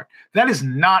false start, that is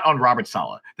not on Robert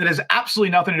Saleh. That has absolutely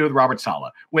nothing to do with Robert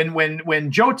Saleh. When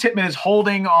Joe Tippmann is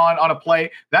holding on a play,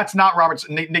 that's not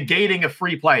negating a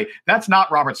free play. That's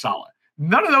not Robert Saleh.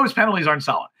 None of those penalties are on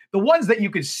Saleh. The ones that you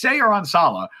could say are on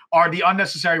Saleh are the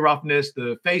unnecessary roughness,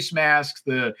 the face masks,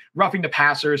 the roughing the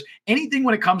passers, anything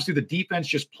when it comes to the defense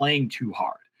just playing too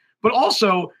hard. But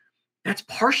also, that's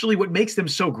partially what makes them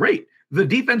so great. The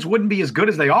defense wouldn't be as good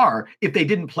as they are if they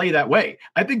didn't play that way.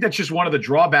 I think that's just one of the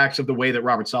drawbacks of the way that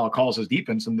Robert Saleh calls his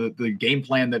defense and the game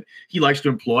plan that he likes to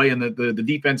employ, and the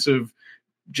defensive,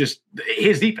 just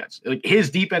his defense, his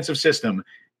defensive system.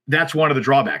 That's one of the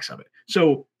drawbacks of it.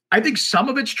 So I think some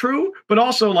of it's true, but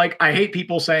also I hate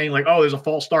people saying oh, there's a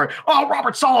false start. Oh,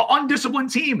 Robert Saleh,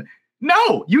 undisciplined team.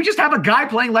 No, you just have a guy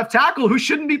playing left tackle who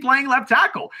shouldn't be playing left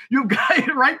tackle. You have a guy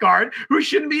at right guard who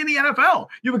shouldn't be in the NFL.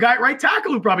 You have a guy at right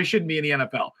tackle who probably shouldn't be in the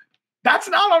NFL. That's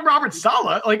not on Robert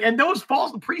Saleh. And those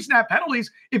false pre-snap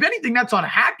penalties, if anything, that's on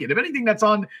Hackett. If anything, that's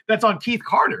on Keith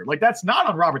Carter. That's not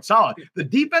on Robert Saleh. The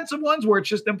defensive ones where it's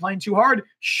just them playing too hard,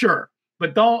 sure.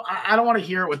 But I don't want to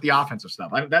hear it with the offensive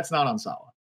stuff. That's not on Saleh.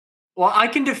 Well, I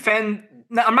can defend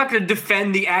I'm not going to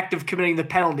defend the act of committing the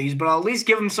penalties, but I'll at least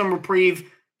give him some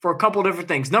reprieve for a couple different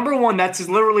things. Number one, that's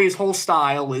literally his whole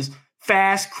style is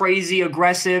fast, crazy,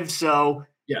 aggressive. So,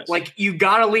 yes, like, you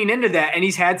got to lean into that. And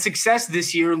he's had success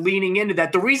this year leaning into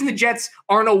that. The reason the Jets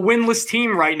aren't a winless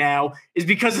team right now is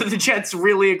because of the Jets'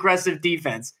 really aggressive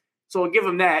defense. So I'll give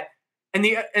him that. And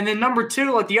then number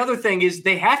two, like, the other thing is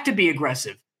they have to be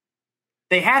aggressive.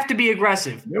 They have to be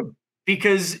aggressive. Yep.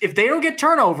 Because if they don't get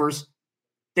turnovers,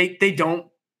 they don't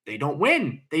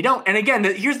win. They don't. And again,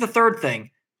 here's the third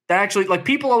thing that actually, like,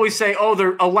 people always say, oh,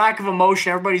 there's a lack of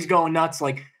emotion. Everybody's going nuts.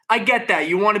 Like, I get that.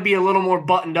 You want to be a little more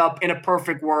buttoned up in a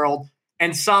perfect world.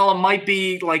 And Salah might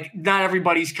be like, not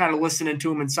everybody's kind of listening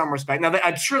to him in some respect. Now,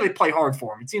 I'm sure they play hard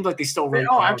for him. It seems like they still really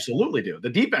play absolutely do. The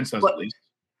defense does at least.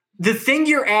 The thing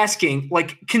you're asking,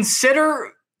 like,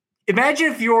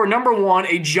 imagine if you're, number one,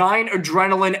 a giant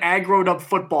adrenaline aggroed up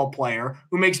football player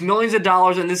who makes millions of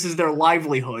dollars and this is their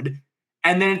livelihood.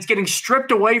 And then it's getting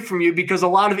stripped away from you because a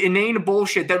lot of inane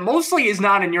bullshit that mostly is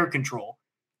not in your control.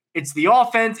 It's the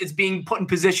offense. It's being put in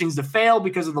positions to fail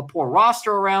because of the poor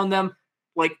roster around them.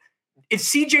 Like,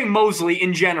 it's CJ Mosley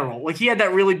in general. Like, he had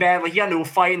that really bad, like, he got into a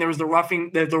fight and there was the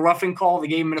roughing call. They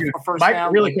gave him a first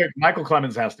down. Really quick, Michael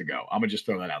Clemens has to go. I'm gonna just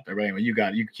throw that out there. But anyway,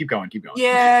 you keep going.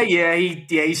 Yeah,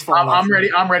 he's fine. I'm ready.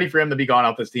 I'm ready for him to be gone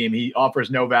off this team. He offers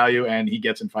no value and he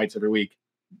gets in fights every week.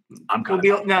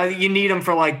 No, you need him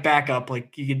for, like, backup.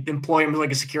 Like, you could employ him as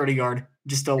like a security guard.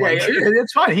 Just to, like,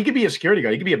 it's fine. He could be a security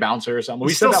guard. He could be a bouncer or something.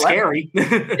 He's still scary.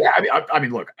 Yeah, I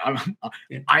mean, look,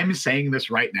 I'm saying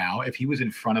this right now. If he was in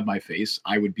front of my face,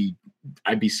 I'd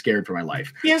be scared for my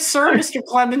life. Yes, sir, Mr.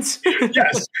 Clemens.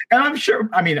 Yes, and I'm sure.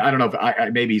 I mean, I don't know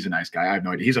if maybe he's a nice guy. I have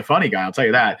no idea. He's a funny guy. I'll tell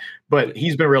you that. But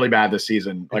he's been really bad this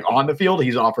season. Like, on the field,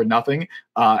 he's offered nothing,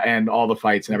 and all the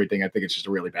fights and everything. I think it's just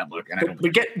a really bad look. And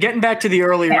but getting back to the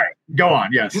earlier, right, go on.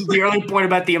 Yes, the early point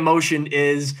about the emotion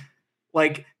is,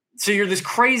 like, so you're this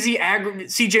crazy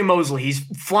CJ Mosley. He's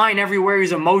flying everywhere.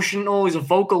 He's emotional. He's a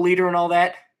vocal leader and all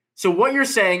that. So what you're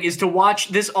saying is to watch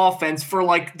this offense for,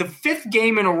 like, the fifth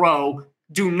game in a row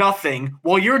do nothing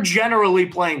while you're generally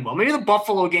playing well. Maybe the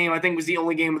Buffalo game, I think, was the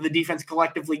only game where the defense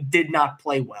collectively did not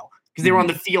play well because they were on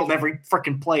the field every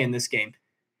freaking play in this game.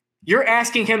 You're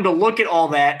asking him to look at all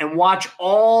that and watch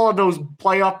all of those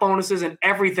playoff bonuses and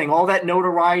everything, all that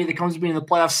notoriety that comes to being in the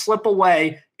playoffs slip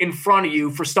away in front of you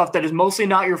for stuff that is mostly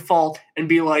not your fault and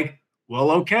be like,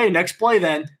 well, okay, next play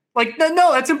then. Like,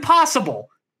 no, that's impossible.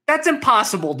 That's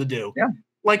impossible to do. Yeah.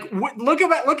 Like, look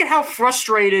at how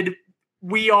frustrated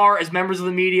we are as members of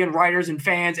the media and writers and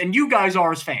fans, and you guys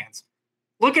are as fans.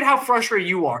 Look at how frustrated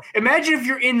you are. Imagine if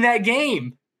you're in that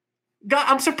game. God,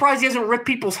 I'm surprised he hasn't ripped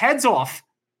people's heads off.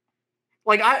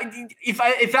 Like,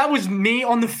 if that was me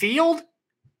on the field,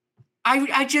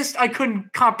 I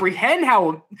couldn't comprehend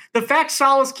how the fact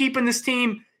Salah's keeping this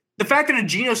team, the fact that a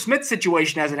Geno Smith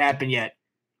situation hasn't happened yet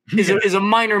is a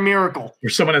minor miracle. Or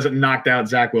someone hasn't knocked out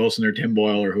Zach Wilson or Tim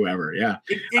Boyle or whoever. Yeah,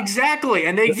 exactly.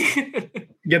 And they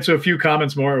get to a few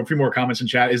more comments in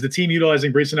chat. Is the team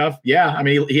utilizing Brees enough? Yeah, I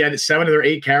mean, he had 7 of their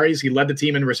 8 carries. He led the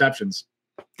team in receptions.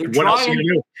 What else are you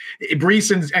going to do?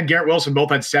 Brees and Garrett Wilson both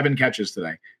had 7 catches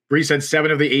today. Brees had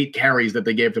 7 of the 8 carries that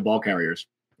they gave to ball carriers,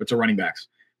 but to running backs.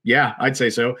 Yeah, I'd say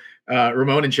so.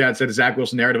 Ramon in chat said the Zach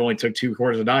Wilson narrative only took 2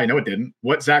 quarters to die. No, it didn't.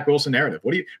 What Zach Wilson narrative?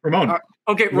 What do you, Ramon?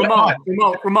 Okay,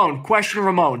 Ramon. Question,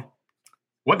 Ramon.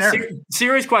 What narrative?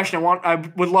 Serious question. I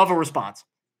would love a response.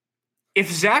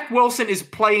 If Zach Wilson is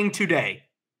playing today,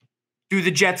 do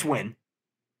the Jets win?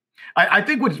 I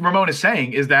think what Ramon is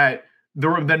saying is that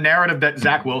the narrative that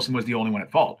Zach Wilson was the only one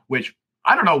at fault, which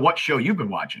I don't know what show you've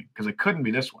been watching because it couldn't be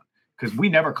this one. Because we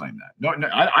never claimed that. No,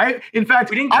 in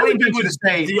fact, we didn't claim he was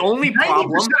the only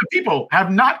problem. 90% of people have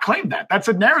not claimed that. That's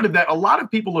a narrative that a lot of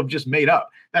people have just made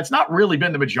up. That's not really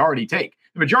been the majority take.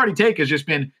 The majority take has just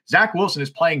been Zach Wilson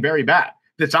is playing very bad.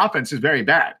 This offense is very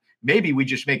bad. Maybe we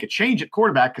just make a change at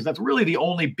quarterback because that's really the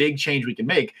only big change we can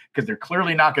make because they're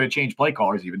clearly not going to change play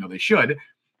callers, even though they should.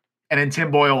 And then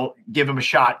Tim Boyle, give him a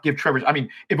shot, give Trevor. I mean,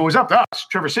 if it was up to us,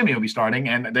 Trevor Siemian would be starting.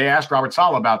 And they asked Robert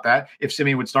Saleh about that, if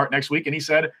Siemian would start next week. And he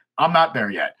said, I'm not there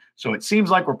yet. So it seems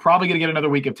like we're probably going to get another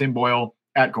week of Tim Boyle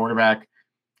at quarterback.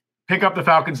 Pick up the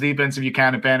Falcons defense if you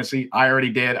can in fantasy. I already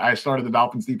did. I started the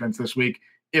Dolphins defense this week.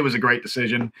 It was a great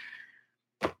decision.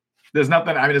 There's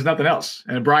nothing else.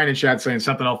 And Brian in chat saying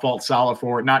something I'll fault Saleh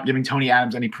for not giving Tony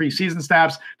Adams any preseason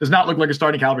snaps. Does not look like a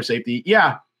starting caliber safety.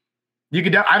 Yeah. You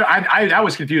could. I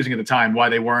was confusing at the time why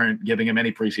they weren't giving him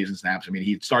any preseason snaps. I mean,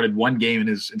 he started 1 game in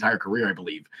his entire career, I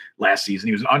believe, last season.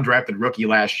 He was an undrafted rookie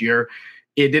last year.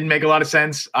 It didn't make a lot of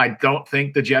sense. I don't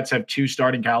think the Jets have 2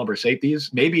 starting caliber safeties.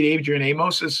 Maybe Adrian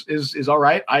Amos is all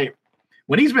right.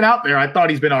 when he's been out there, I thought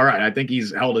he's been all right. I think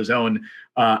he's held his own.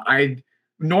 I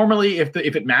normally, if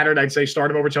it mattered, I'd say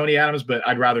start him over Tony Adams, but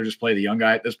I'd rather just play the young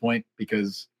guy at this point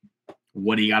because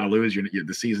what do you got to lose?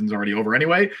 The season's already over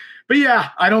anyway. But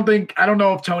yeah, I don't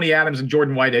know if Tony Adams and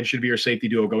Jordan Whitehead should be your safety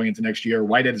duo going into next year.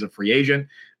 Whitehead is a free agent.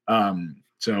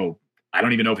 So I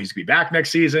don't even know if he's going to be back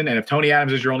next season. And if Tony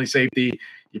Adams is your only safety,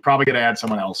 you're probably going to add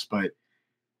someone else. But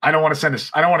I don't want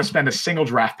to spend a single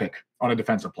draft pick on a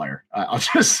defensive player. I'll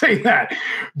just say that.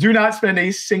 Do not spend a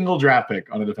single draft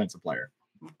pick on a defensive player.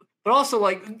 But also,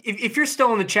 like, if you're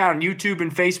still in the chat on YouTube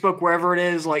and Facebook, wherever it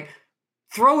is, like,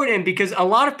 throw it in because a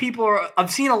lot of people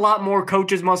I've seen a lot more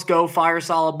coaches must go, fire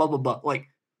Saleh, blah, blah, blah. Like,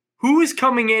 who is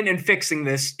coming in and fixing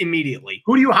this immediately?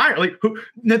 Who do you hire? Like,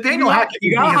 Nathaniel Hackett.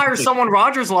 You got to hire someone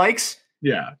Rodgers likes.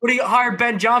 Yeah. What do you hire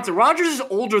Ben Johnson? Rodgers is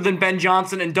older than Ben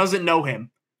Johnson and doesn't know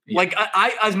him. Yeah. Like,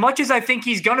 I as much as I think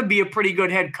he's going to be a pretty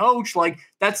good head coach, like,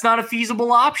 that's not a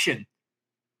feasible option.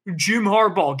 Jim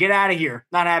Harbaugh, get out of here.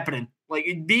 Not happening. Like,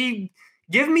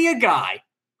 give me a guy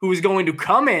who is going to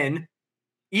come in,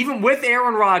 even with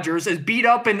Aaron Rodgers, as beat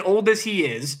up and old as he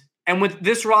is, and with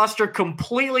this roster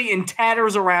completely in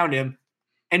tatters around him,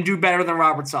 and do better than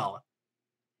Robert Saleh.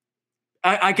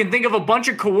 I can think of a bunch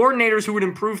of coordinators who would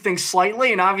improve things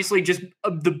slightly, and obviously just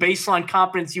the baseline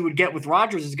competence you would get with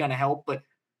Rodgers is going to help, but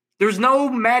there's no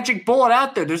magic bullet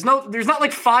out there. There's not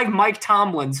like 5 Mike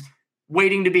Tomlins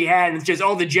waiting to be had, and it's just,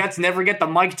 the Jets never get the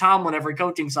Mike Tomlin every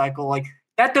coaching cycle. Like,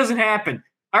 that doesn't happen.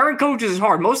 Hiring coaches is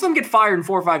hard. Most of them get fired in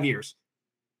 4 or 5 years.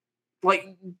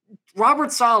 Like,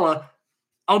 Robert Saleh,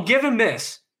 I'll give him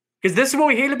this, because this is what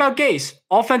we hate about Gase.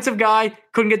 Offensive guy,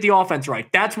 couldn't get the offense right.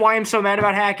 That's why I'm so mad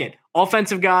about Hackett.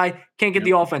 Offensive guy, can't get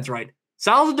the offense right.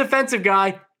 Saleh's a defensive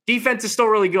guy. Defense is still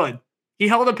really good. He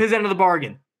held up his end of the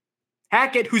bargain.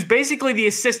 Hackett, who's basically the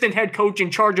assistant head coach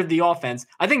in charge of the offense,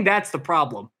 I think that's the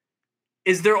problem.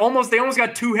 Is they almost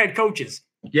got 2 head coaches.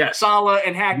 Yes. Saleh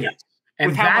and Hackett. Yes.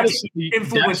 And with how much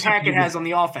influence Hackett has on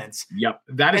the offense. Yep.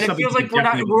 That is, and it feels like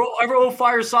everyone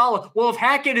fires Saleh. Well, if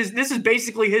Hackett this is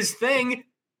basically his thing,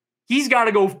 he's got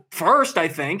to go first, I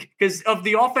think, because of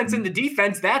the offense and the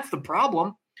defense. That's the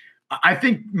problem. I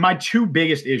think my 2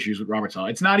 biggest issues with Robert Saleh,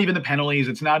 it's not even the penalties.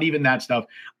 It's not even that stuff.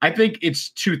 I think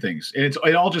it's 2 things. And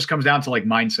it all just comes down to like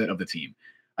mindset of the team.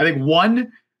 I think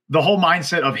 1, the whole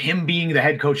mindset of him being the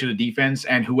head coach of the defense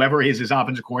and whoever is his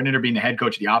offensive coordinator being the head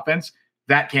coach of the offense,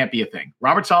 that can't be a thing.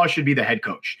 Robert Saleh should be the head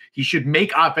coach. He should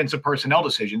make offensive personnel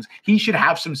decisions. He should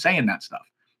have some say in that stuff.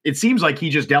 It seems like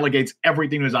he just delegates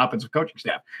everything to his offensive coaching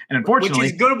staff. And unfortunately,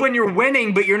 which is good when you're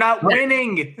winning, but you're not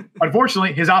winning.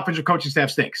 Unfortunately, his offensive coaching staff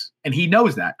stinks. And he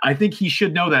knows that. I think he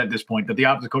should know that at this point, that the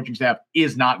offensive coaching staff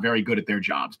is not very good at their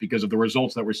jobs because of the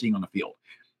results that we're seeing on the field.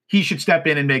 He should step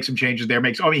in and make some changes there.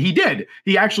 He did.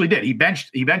 He actually did. He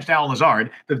benched Allen Lazard.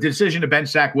 The decision to bench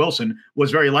Zach Wilson was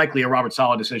very likely a Robert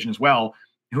Saleh decision as well.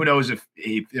 Who knows if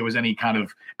there was any kind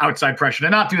of outside pressure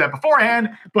to not do that beforehand,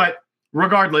 but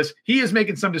regardless, he is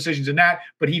making some decisions in that,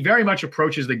 but he very much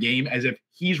approaches the game as if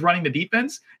he's running the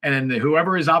defense, and then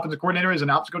whoever his offensive coordinator is and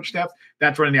offensive coach staff,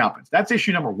 that's running the offense. That's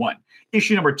issue number 1.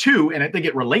 Issue number 2, and I think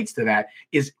it relates to that,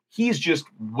 is he's just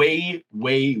way,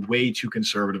 way, way too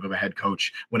conservative of a head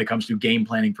coach when it comes to game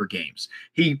planning for games.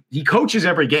 He coaches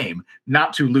every game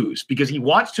not to lose because he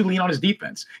wants to lean on his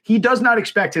defense. He does not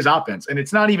expect his offense, and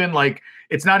it's not even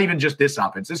just this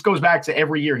offense. This goes back to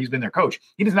every year he's been their coach.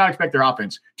 He does not expect their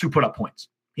offense to put up points.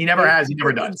 He never has. He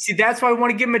never does. See, that's why I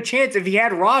want to give him a chance. If he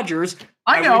had Rodgers,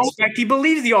 I would expect he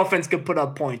believes the offense could put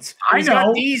up points. He's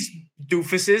got these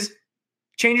doofuses.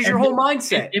 Changes your whole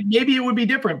mindset. Maybe it would be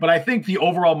different, but I think the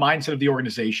overall mindset of the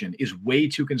organization is way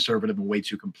too conservative and way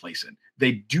too complacent.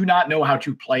 They do not know how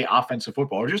to play offensive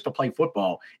football or just to play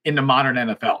football in the modern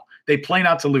NFL. They play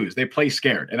not to lose. They play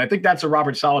scared. And I think that's a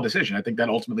Robert Saleh decision. I think that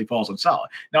ultimately falls on Saleh.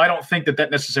 Now, I don't think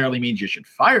that necessarily means you should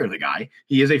fire the guy.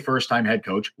 He is a first-time head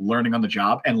coach learning on the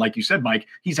job. And like you said, Mike,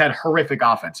 he's had horrific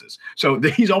offenses. So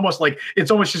he's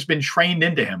it's almost just been trained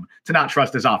into him to not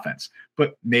trust his offense.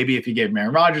 But maybe if he gave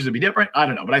Aaron Rodgers, it'd be different. I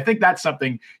don't know. But I think that's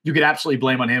something you could absolutely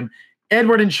blame on him.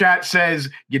 Edward in chat says,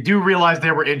 you do realize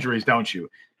there were injuries, don't you?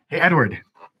 Hey, Edward.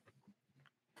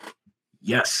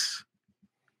 Yes.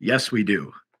 Yes, we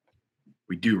do.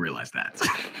 We do realize that.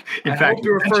 In fact, hope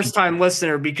you're a first-time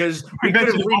listener because we could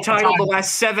have retitled the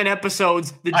last 7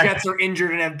 episodes, The Jets are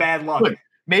injured and have bad luck. Look,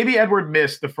 maybe Edward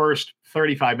missed the first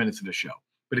 35 minutes of the show.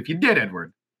 But if you did,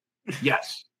 Edward,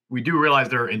 yes, we do realize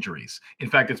there are injuries. In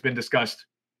fact, it's been discussed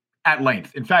at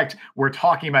length. In fact, we're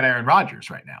talking about Aaron Rodgers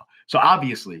right now. So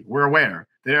obviously, we're aware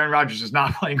that Aaron Rodgers is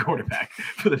not playing quarterback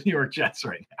for the New York Jets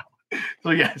right now.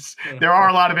 So yes, there are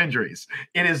a lot of injuries.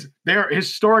 They're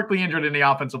historically injured in the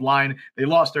offensive line. They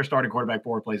lost their starting quarterback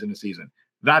 4 plays in the season.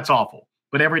 That's awful.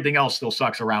 But everything else still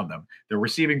sucks around them. Their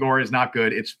receiving core is not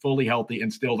good. It's fully healthy,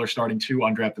 and still they're starting 2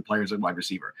 undrafted players at wide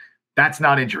receiver. That's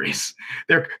not injuries.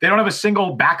 They don't have a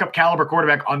single backup caliber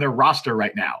quarterback on their roster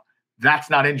right now. That's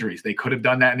not injuries. They could have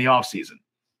done that in the offseason.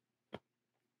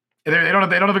 They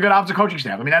don't have a good offensive coaching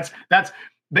staff. I mean, that's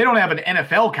they don't have an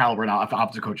NFL caliber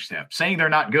offensive coaching staff. Saying they're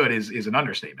not good is an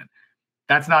understatement.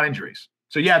 That's not injuries.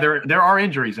 So yeah, there are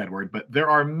injuries, Edward, but there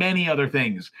are many other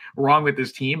things wrong with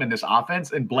this team and this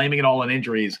offense, and blaming it all on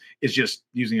injuries is just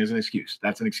using it as an excuse.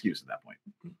 That's an excuse at that point.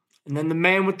 And then the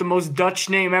man with the most Dutch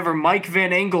name ever, Mike Van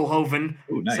Engelhoven,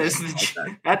 says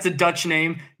that's a Dutch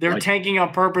name. They're tanking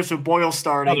on purpose with Boyle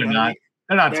starting. No, they're not.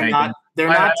 They're not tanking. They're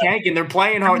not tanking. They're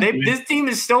playing hard. This team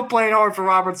is still playing hard for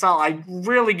Robert Saleh. I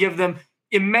really give them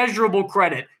immeasurable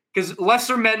credit, because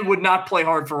lesser men would not play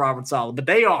hard for Robert Saleh, but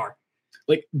they are.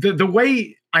 Like the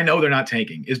way I know they're not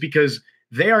tanking is because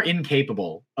they are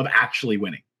incapable of actually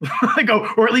winning,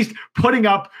 or at least putting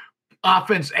up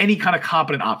offense, any kind of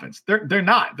competent offense. They're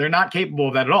not capable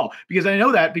of that at all. Because I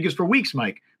know that because for weeks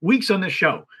on this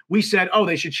show, we said, oh,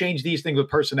 they should change these things with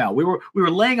personnel. We were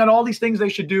laying on all these things they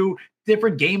should do,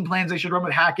 different game plans they should run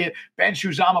with Hackett, bench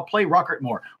Uzama, play Ruckert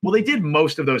more. Well, they did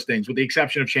most of those things with the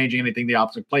exception of changing anything the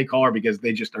offensive play caller, because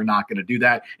they just are not going to do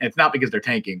that. And it's not because they're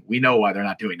tanking. We know why they're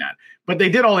not doing that. But they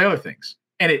did all the other things,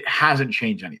 and it hasn't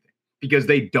changed anything because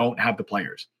they don't have the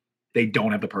players. They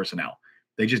don't have the personnel.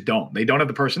 They just don't. They don't have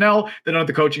the personnel. They don't have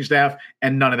the coaching staff,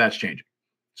 and none of that's changing.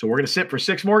 So we're going to sit for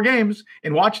 6 more games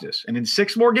and watch this. And in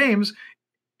 6 more games,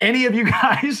 any of you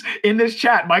guys in this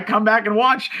chat might come back and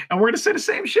watch, and we're going to say the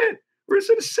same shit. We're going to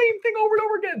say the same thing over and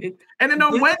over again. And then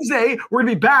on Wednesday, we're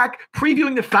going to be back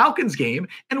previewing the Falcons game.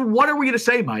 And what are we going to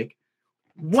say, Mike?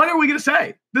 What are we going to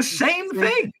say? The same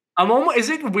thing. Is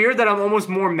it weird that I'm almost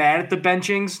more mad at the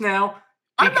benchings now?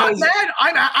 I'm not mad.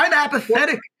 I'm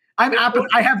apathetic.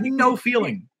 I have no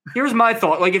feeling. Here's my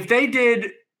thought. Like if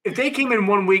they came in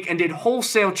 1 week and did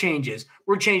wholesale changes,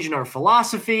 we're changing our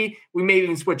philosophy. We may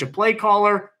even switch a play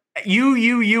caller. You,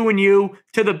 and you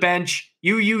to the bench.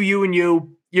 You, and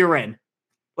you, you're in.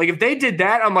 Like if they did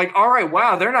that, I'm like, all right,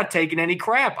 wow, they're not taking any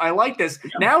crap. I like this. Yeah.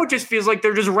 Now it just feels like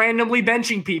they're just randomly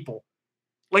benching people.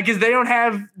 Like, because they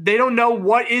don't know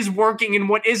what is working and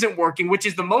what isn't working, which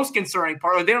is the most concerning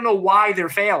part. Like, they don't know why they're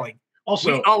failing.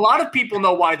 Also, a lot of people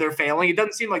know why they're failing. It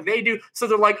doesn't seem like they do. So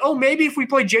they're like, oh, maybe if we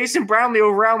play Jason Brownlee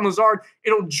over Allen Lazard,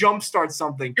 it'll jumpstart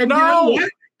something. And no. You know,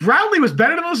 Brownlee was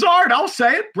better than Lazard. I'll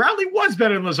say it. Brownlee was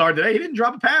better than Lazard today. He didn't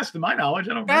drop a pass, to my knowledge.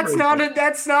 I don't. That's not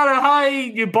a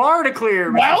high bar to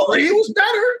clear. Well, he was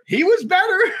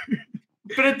better.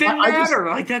 But it didn't matter.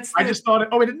 I just thought.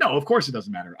 Oh, it didn't. No, of course it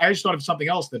doesn't matter. I just thought of something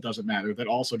else that doesn't matter that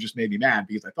also just made me mad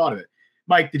because I thought of it.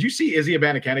 Mike, did you see Izzy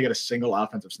Abanikanda get a single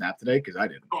offensive snap today? Because I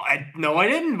didn't. No, I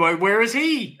didn't. Where is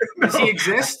he? Does he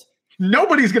exist?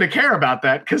 Nobody's going to care about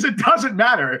that because it doesn't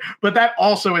matter. But that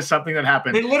also is something that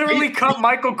happened. They literally cut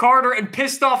Michael Carter and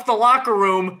pissed off the locker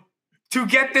room to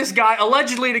get this guy,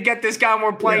 allegedly to get this guy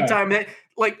more playing time.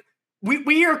 Like, we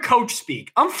hear coach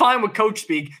speak. I'm fine with coach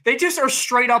speak. They just are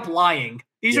straight up lying.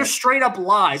 These are straight up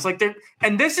lies.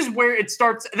 And this is where it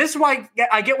starts. This is why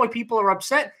I get why people are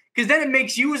upset, because then it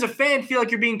makes you as a fan feel like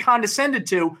you're being condescended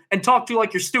to and talk to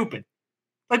like you're stupid.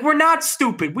 Like, we're not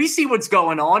stupid. We see what's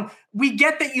going on. We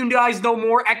get that you guys know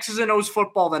more X's and O's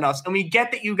football than us, and we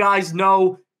get that you guys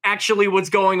know actually what's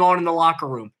going on in the locker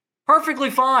room. Perfectly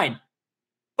fine.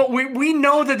 But we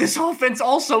know that this offense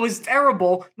also is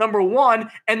terrible, number one,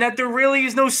 and that there really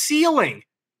is no ceiling.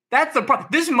 That's the problem.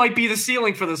 This might be the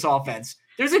ceiling for this offense.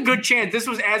 There's a good chance this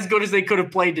was as good as they could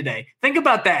have played today. Think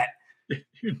about that.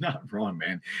 You're not wrong,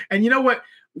 man. And you know what?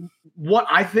 One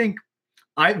thing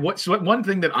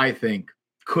that I think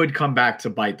could come back to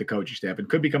bite the coaching staff and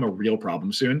could become a real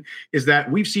problem soon is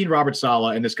that we've seen Robert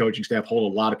Saleh and this coaching staff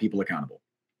hold a lot of people accountable.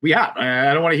 We have.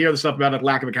 I don't want to hear the stuff about the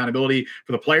lack of accountability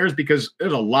for the players because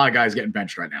there's a lot of guys getting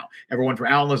benched right now. Everyone from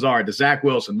Allen Lazard to Zach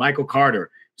Wilson, Michael Carter,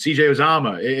 CJ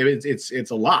Uzama. It's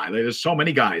a lot. There's so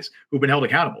many guys who've been held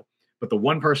accountable. But the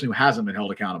one person who hasn't been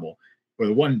held accountable, or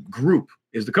the one group,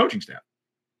 is the coaching staff.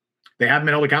 They haven't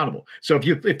been held accountable. So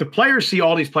if the players see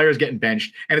all these players getting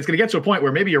benched, and it's going to get to a point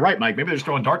where maybe you're right, Mike. Maybe they're just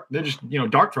throwing dart. They're just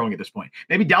dart throwing at this point.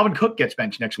 Maybe Dalvin Cook gets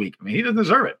benched next week. I mean, he doesn't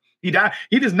deserve it. He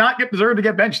does not deserve to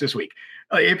get benched this week.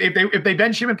 If they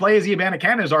bench him and play Izzy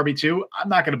Abanikanda as RB2, I'm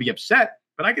not going to be upset.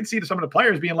 But I can see some of the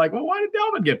players being like, well, why did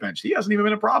Dalvin get benched? He hasn't even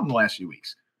been a problem the last few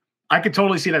weeks. I could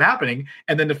totally see that happening,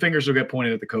 and then the fingers will get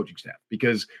pointed at the coaching staff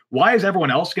because why does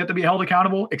everyone else get to be held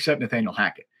accountable except Nathaniel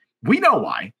Hackett? We know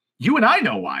why. You and I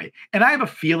know why. And I have a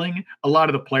feeling a lot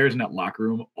of the players in that locker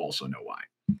room also know why.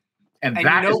 And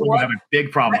that is going to have a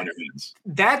big problem on their hands.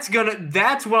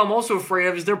 That's what I'm also afraid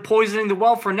of, is they're poisoning the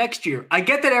well for next year. I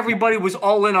get that everybody was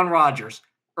all in on Rodgers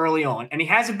early on, and he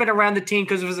hasn't been around the team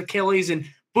because of his Achilles, and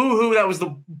boo-hoo, that was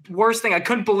the worst thing. I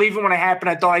couldn't believe it when it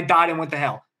happened. I thought I died and went to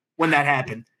hell when that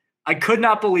happened. I could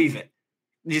not believe it.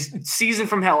 Just season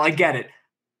from hell. I get it.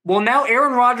 Well, now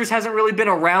Aaron Rodgers hasn't really been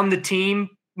around the team.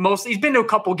 He's been to a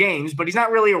couple games, but he's not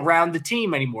really around the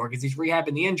team anymore because he's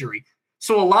rehabbing the injury.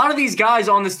 So a lot of these guys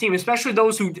on this team, especially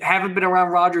those who haven't been around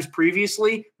Rodgers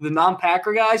previously, the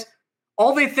non-Packer guys,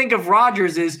 all they think of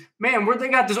Rodgers is, man, they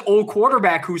got this old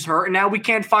quarterback who's hurt, and now we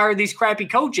can't fire these crappy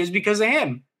coaches because of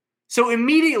him. So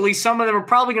immediately, some of them are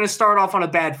probably going to start off on a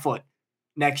bad foot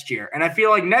next year. And I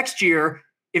feel like next year,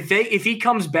 if he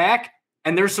comes back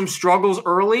and there's some struggles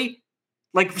early,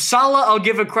 like Saleh, I'll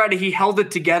give a credit. He held it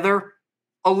together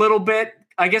a little bit.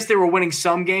 I guess they were winning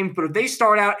some games, but if they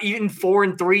start out even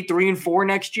 4-3, 3-4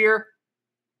 next year,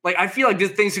 like I feel like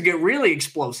this things could get really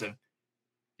explosive.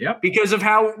 Yep. Because of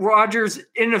how Rodgers,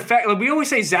 in effect, like we always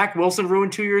say Zach Wilson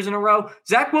ruined 2 years in a row.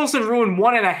 Zach Wilson ruined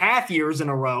 1.5 years in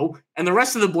a row, and the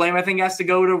rest of the blame I think has to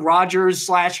go to Rodgers /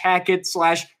 Hackett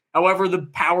 / however the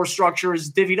power structure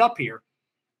is divvied up here.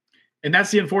 And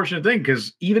that's the unfortunate thing,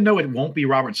 because even though it won't be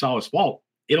Robert Saleh's fault,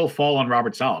 it'll fall on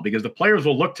Robert Saleh, because the players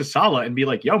will look to Saleh and be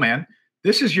like, yo, man,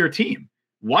 this is your team.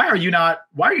 Why are you not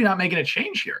making a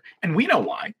change here? And we know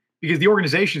why, because the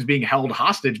organization is being held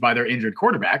hostage by their injured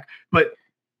quarterback. But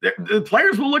the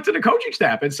players will look to the coaching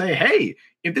staff and say, hey,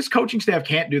 if this coaching staff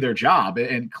can't do their job,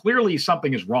 and clearly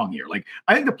something is wrong here. Like,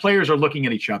 I think the players are looking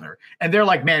at each other and they're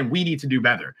like, man, we need to do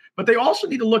better. But they also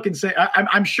need to look and say,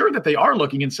 I'm sure that they are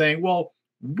looking and saying, well,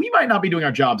 we might not be doing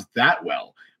our jobs that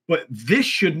well, but this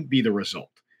shouldn't be the result.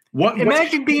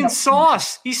 Imagine being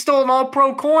Sauce. He's still an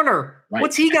all-pro corner. Right.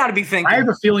 What's he got to be thinking? I have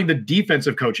a feeling the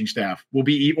defensive coaching staff will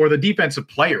be, or the defensive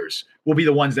players will be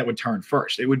the ones that would turn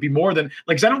first. It would be more than,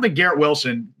 like, because I don't think Garrett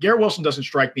Wilson doesn't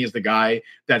strike me as the guy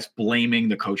that's blaming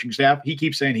the coaching staff. He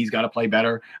keeps saying he's got to play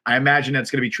better. I imagine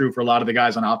that's going to be true for a lot of the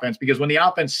guys on offense, because when the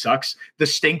offense sucks, the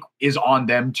stink is on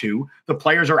them too. The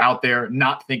players are out there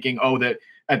not thinking, that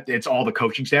it's all the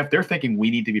coaching staff. They're thinking we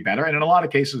need to be better. And in a lot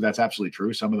of cases, that's absolutely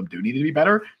true. Some of them do need to be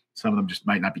better. Some of them just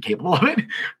might not be capable of it.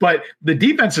 But the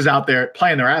defense is out there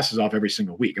playing their asses off every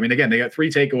single week. I mean, again, they got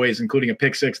 3 takeaways, including a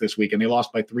pick 6 this week, and they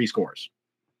lost by 3 scores.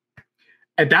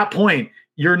 At that point,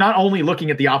 you're not only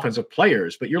looking at the offensive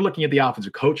players, but you're looking at the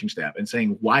offensive coaching staff and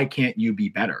saying, why can't you be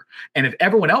better? And if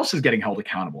everyone else is getting held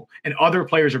accountable and other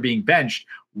players are being benched,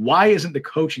 why isn't the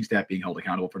coaching staff being held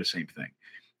accountable for the same thing?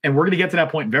 And we're going to get to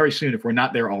that point very soon if we're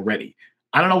not there already.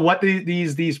 I don't know what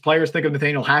these players think of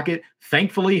Nathaniel Hackett.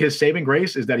 Thankfully, his saving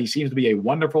grace is that he seems to be a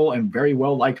wonderful and very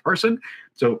well-liked person.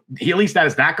 So he at least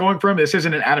has that going for him. This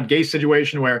isn't an Adam Gase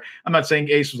situation where, I'm not saying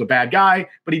Gase was a bad guy,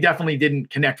 but he definitely didn't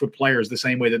connect with players the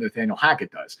same way that Nathaniel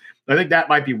Hackett does. I think that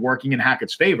might be working in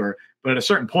Hackett's favor. But at a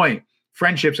certain point,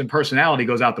 friendships and personality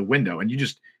goes out the window. And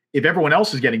if everyone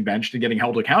else is getting benched and getting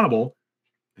held accountable,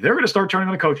 they're going to start turning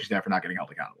on the coaching staff for not getting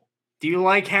held accountable. Do you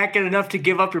like Hackett enough to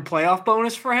give up your playoff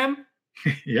bonus for him?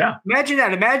 Yeah. Imagine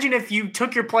that. Imagine if you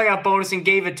took your playoff bonus and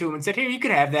gave it to him and said, here, you can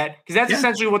have that. Because that's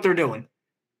essentially what they're doing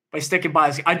by sticking by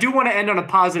us. I do want to end on a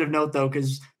positive note, though,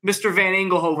 because Mr. Van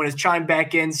Engelhoven has chimed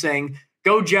back in saying,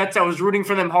 go Jets. I was rooting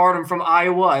for them hard. I'm from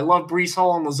Iowa. I love Breece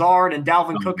Hall and Lazard, and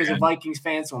Dalvin Cook is a Vikings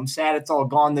fan, so I'm sad it's all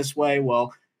gone this way.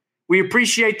 Well, we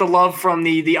appreciate the love from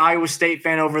the Iowa State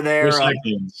fan over there.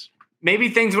 Maybe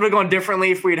things would have gone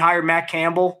differently if we had hired Matt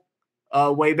Campbell.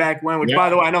 Way back when, which, by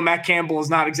the way, I know Matt Campbell is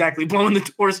not exactly blowing the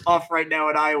doors off right now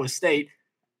at Iowa State,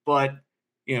 but,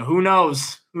 who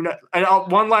knows? And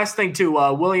one last thing, too,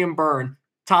 William Byrne.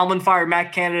 Tomlin fired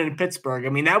Matt Canada in Pittsburgh. I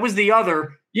mean, that was the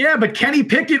other. Yeah, but Kenny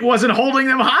Pickett wasn't holding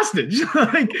them hostage.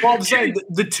 Well, I'm saying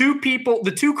the two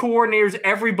coordinators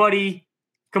everybody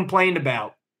complained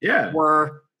about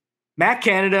were Matt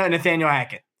Canada and Nathaniel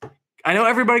Hackett. I know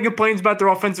everybody complains about their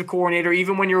offensive coordinator,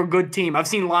 even when you're a good team. I've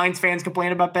seen Lions fans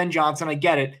complain about Ben Johnson. I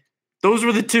get it. Those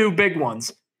were the 2 big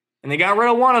ones, and they got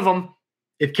rid of one of them.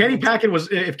 If Kenny Pickett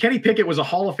was a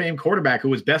Hall of Fame quarterback who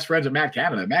was best friends with Matt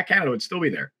Canada would still be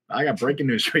there. I got breaking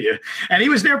news for you. And he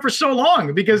was there for so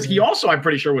long because he also, I'm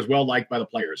pretty sure, was well liked by the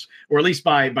players, or at least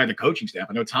by the coaching staff.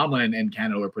 I know Tomlin and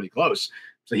Canada were pretty close,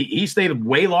 so he stayed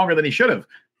way longer than he should have.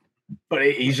 But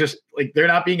he's just like, they're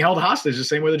not being held hostage the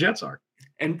same way the Jets are.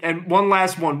 And one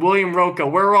last one, William Roca.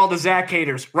 Where are all the Zach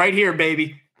haters? Right here,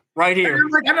 baby. Right here.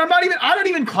 And I don't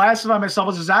even classify myself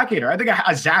as a Zach hater. I think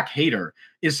a Zach hater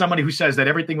is somebody who says that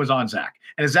everything was on Zach.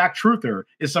 And a Zach truther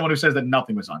is someone who says that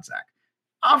nothing was on Zach.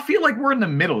 I feel like we're in the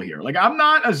middle here. Like, I'm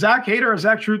not a Zach hater or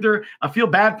Zach truther. I feel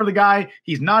bad for the guy.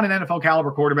 He's not an NFL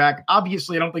caliber quarterback.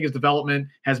 Obviously, I don't think his development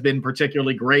has been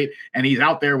particularly great, and he's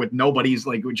out there with nobody's,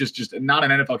 like, just not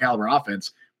an NFL caliber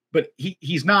offense. But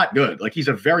he's not good. Like, he's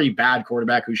a very bad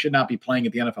quarterback who should not be playing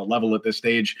at the NFL level at this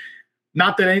stage.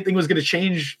 Not that anything was going to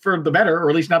change for the better, or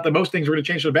at least not that most things were going to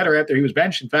change for the better after he was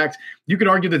benched. In fact, you could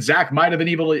argue that Zach might have been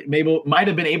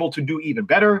able to do even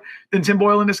better than Tim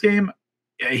Boyle in this game.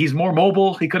 He's more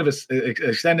mobile. He could have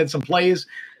extended some plays.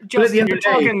 Justin, you're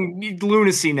talking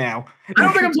lunacy now. I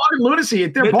don't think I'm talking lunacy.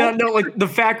 No, like the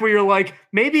fact where you're like,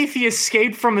 maybe if he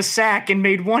escaped from a sack and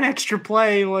made one extra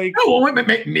play, like. No, well,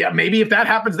 maybe if that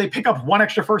happens, they pick up one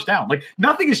extra first down. Like,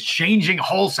 nothing is changing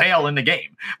wholesale in the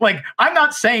game. Like, I'm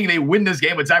not saying they win this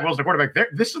game with Zach Wilson, their quarterback.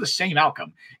 This is the same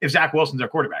outcome if Zach Wilson's their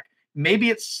quarterback. Maybe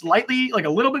it's slightly, like, a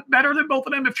little bit better than both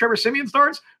of them if Trevor Siemian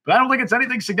starts, but I don't think it's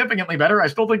anything significantly better. I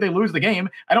still think they lose the game.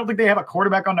 I don't think they have a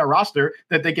quarterback on their roster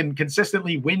that they can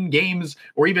consistently win games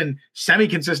or even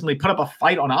semi-consistently put up a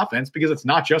fight on offense, because it's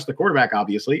not just the quarterback,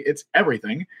 obviously. It's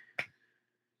everything.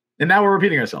 And now we're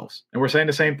repeating ourselves, and we're saying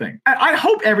the same thing. I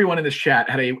hope everyone in this chat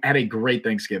had a great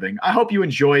Thanksgiving. I hope you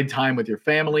enjoyed time with your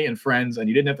family and friends, and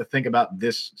you didn't have to think about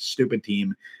this stupid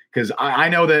team. Because I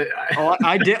know that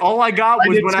all I got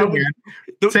was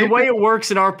the way it works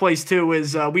in our place too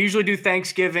is we usually do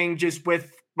Thanksgiving just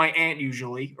with my aunt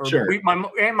usually, or sure. My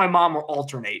aunt and my mom will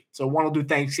alternate. So one will do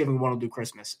Thanksgiving, one will do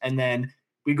Christmas, and then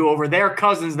we go over their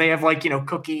cousins. They have, like,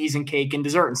 cookies and cake and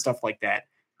dessert and stuff like that.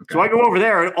 Okay. So I go over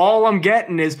there, and all I'm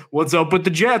getting is, what's up with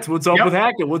the Jets? What's up with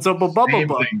Hackett? What's up with Bubba? Same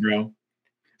thing, bro.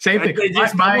 Same thing.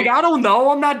 I don't know.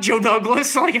 I'm not Joe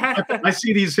Douglas. Like, I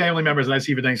see these family members that I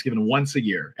see for Thanksgiving once a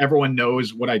year. Everyone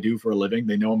knows what I do for a living.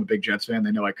 They know I'm a big Jets fan.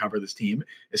 They know I cover this team.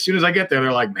 As soon as I get there,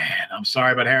 they're like, man, I'm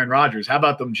sorry about Aaron Rodgers. How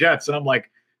about them Jets? And I'm like,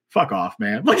 fuck off,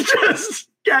 man. Like, just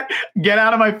get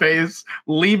out of my face.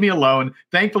 Leave me alone.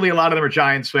 Thankfully, a lot of them are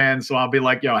Giants fans. So I'll be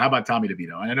like, yo, how about Tommy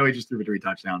DeVito? And I know he just threw for 3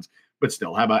 touchdowns, but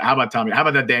still, how about Tommy? How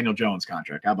about that Daniel Jones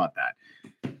contract? How about that?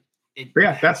 But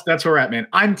yeah, that's where we're at, man.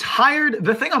 I'm tired.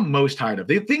 The thing I'm most tired of,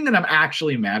 the thing that I'm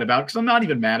actually mad about, because I'm not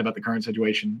even mad about the current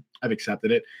situation. I've accepted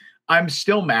it. I'm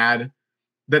still mad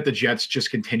that the Jets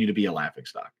just continue to be a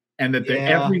laughingstock. And that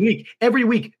every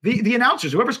week, the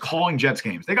announcers, whoever's calling Jets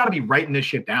games, they got to be writing this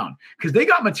shit down, because they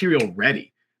got material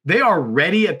ready. They are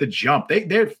ready at the jump.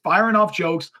 They're firing off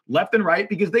jokes left and right,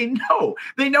 because they know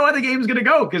how the game's going to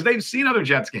go, because they've seen other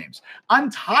Jets games.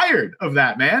 I'm tired of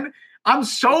that, man. I'm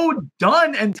so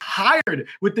done and tired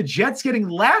with the Jets getting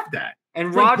laughed at.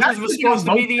 And Rodgers was supposed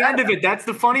to be the end of it. That's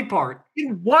the funny part.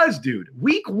 It was, dude.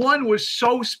 Week 1 was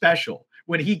so special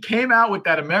when he came out with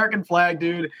that American flag,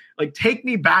 dude. Like, take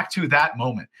me back to that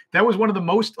moment. That was one of the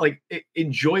most, like,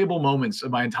 enjoyable moments of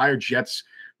my entire Jets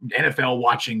NFL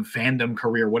watching fandom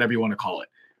career, whatever you want to call it.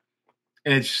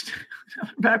 And it's just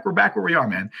we're back where we are,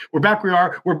 man. We're back where we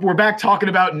are. We're back talking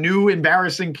about new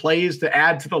embarrassing plays to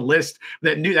add to the list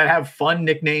that have fun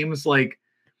nicknames. Like,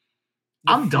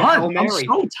 I'm done. I'm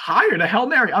so tired of Hail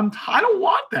Mary. I don't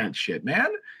want that shit, man.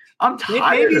 I'm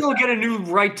tired. Maybe we'll get a new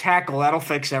right tackle. That'll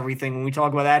fix everything when we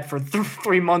talk about that for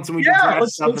 3 months, and we can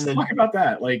let's talk about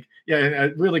that. Like,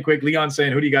 really quick. Leon's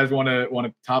saying, who do you guys want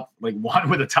to top, like,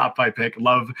 one with a top 5 pick?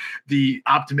 Love the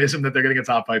optimism that they're getting a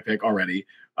top 5 pick already.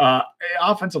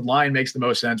 Offensive line makes the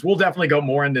most sense. We'll definitely go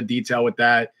more into detail with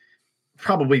that,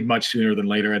 probably much sooner than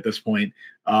later at this point.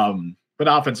 But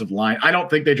offensive line, I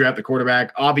don't think they draft the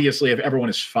quarterback. Obviously, if everyone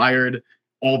is fired,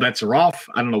 all bets are off.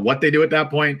 I don't know what they do at that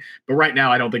point. But right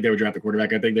now, I don't think they would draft the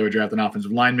quarterback. I think they would draft an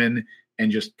offensive lineman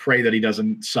and just pray that he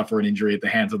doesn't suffer an injury at the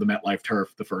hands of the MetLife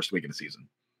turf the first week of the season.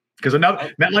 Because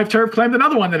MetLife turf claimed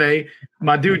another one today.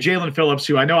 My dude, Jalen Phillips,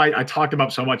 who I know I talked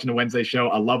about so much in the Wednesday show.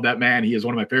 I love that man. He is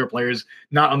one of my favorite players,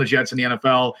 not on the Jets in the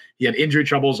NFL. He had injury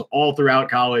troubles all throughout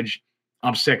college.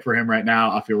 I'm sick for him right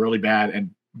now. I feel really bad.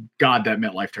 And God, that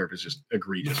MetLife turf is just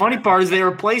egregious. The funny part is they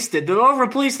replaced it. They'll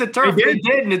replace the turf. They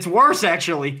did, and it's worse,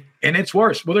 actually. And it's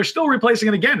worse. Well, they're still replacing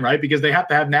it again, right? Because they have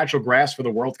to have natural grass for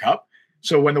the World Cup.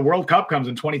 So when the World Cup comes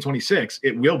in 2026,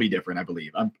 it will be different, I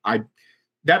believe.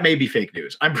 That may be fake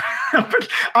news. I'm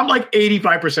like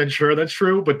 85% sure that's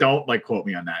true, but don't, like, quote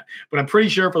me on that. But I'm pretty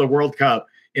sure for the World Cup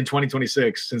in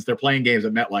 2026, since they're playing games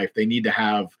at MetLife, they need to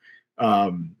have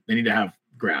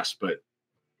grass. But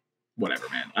whatever,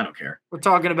 man. I don't care. We're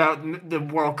talking about the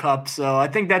World Cup, so I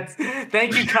think that's.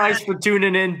 Thank you guys for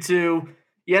tuning in to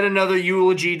yet another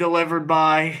eulogy delivered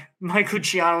by Mike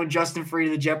Luciano and Justin Free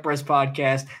of the Jet Press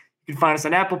Podcast. You can find us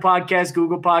on Apple Podcasts,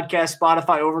 Google Podcasts,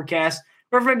 Spotify, Overcast.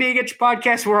 Wherever maybe you get your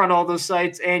podcasts, we're on all those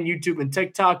sites, and YouTube and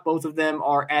TikTok. Both of them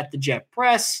are at the Jet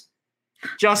Press.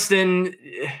 Justin,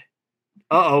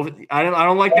 I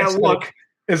don't like that look.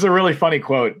 It's a really funny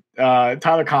quote.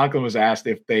 Tyler Conklin was asked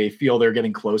if they feel they're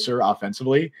getting closer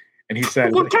offensively, and he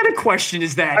said, "What kind of question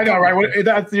is that?" I know,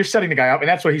 right? You're setting the guy up, and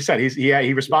that's what he said.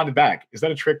 He responded back. Is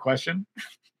that a trick question?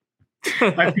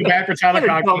 I feel bad for Tyler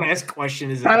Conklin. Dumbass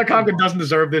question is Tyler Conklin doesn't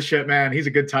deserve this shit, man. He's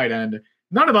a good tight end.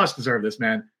 None of us deserve this,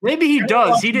 man. Maybe he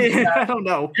does. He did. I don't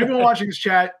know. Everyone watching this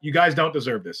chat, you guys don't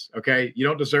deserve this, okay? You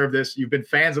don't deserve this. You've been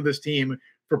fans of this team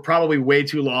for probably way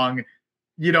too long.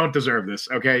 You don't deserve this,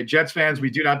 okay? Jets fans, we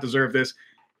do not deserve this.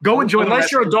 Go enjoy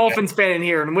unless you're a Dolphins fan in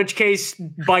here, in which case,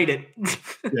 bite it.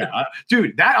 Yeah.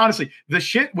 Dude, that honestly, the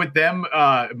shit with them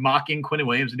mocking Quinnen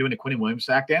Williams and doing the Quinnen Williams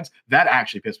sack dance, that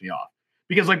actually pissed me off.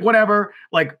 Because, like, whatever,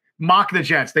 like, mock the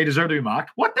Jets. They deserve to be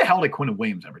mocked. What the hell did Quinnen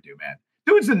Williams ever do, man?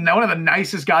 Dude's one of the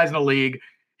nicest guys in the league.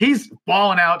 He's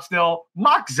balling out still.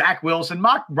 Mock Zach Wilson.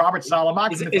 Mock Robert Saleh.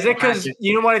 Mock. Is it because,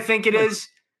 you know what I think it is?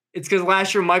 It's because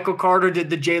last year Michael Carter did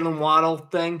the Jalen Waddle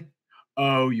thing.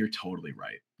 Oh, you're totally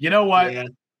right. You know what?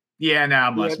 Yeah, now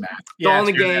I'm less mad. Yeah, all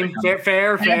in the game.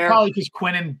 Fair. Probably because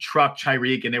Quinnen trucked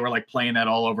Tyreek and they were like playing that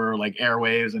all over like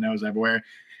airwaves and it was everywhere.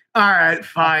 All right,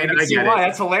 fine. I get it.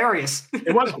 That's hilarious.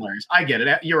 It was hilarious. I get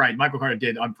it. You're right. Michael Carter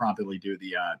did unpromptedly do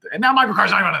and now Michael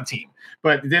Carter's not even on the team,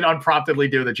 but did unpromptedly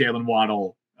do the Jalen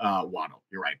Waddle.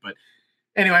 You're right. But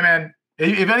anyway, man,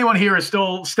 if anyone here is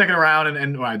still sticking around,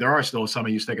 and there are still some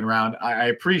of you sticking around, I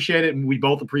appreciate it, and we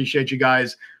both appreciate you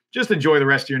guys. Just enjoy the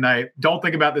rest of your night. Don't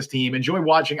think about this team. Enjoy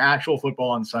watching actual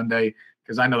football on Sunday,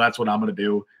 because I know that's what I'm going to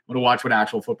do. I'm going to watch what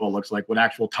actual football looks like, what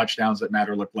actual touchdowns that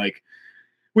matter look like.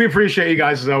 We appreciate you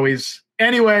guys as always.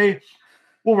 Anyway,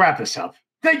 we'll wrap this up.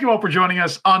 Thank you all for joining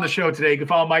us on the show today. You can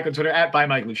follow Mike on Twitter at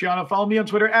 @ByMikeLuciano. Follow me on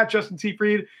Twitter at Justin T.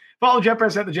 Freed. Follow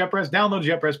JetPress at the JetPress. Download the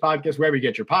JetPress podcast wherever you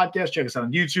get your podcast. Check us out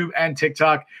on YouTube and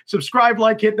TikTok. Subscribe,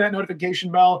 hit that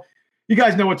notification bell. You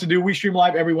guys know what to do. We stream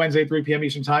live every Wednesday, 3 p.m.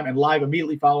 Eastern time, and live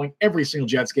immediately following every single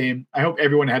Jets game. I hope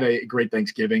everyone had a great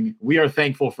Thanksgiving. We are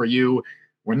thankful for you.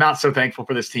 We're not so thankful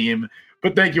for this team,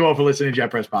 but thank you all for listening to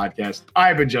JetPress Podcast.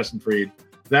 I've been Justin Freed.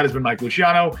 That has been Mike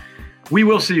Luciano. We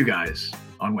will see you guys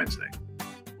on Wednesday.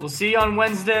 We'll see you on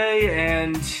Wednesday,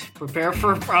 and prepare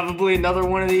for probably another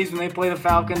one of these when they play the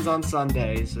Falcons on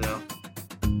Sunday. So.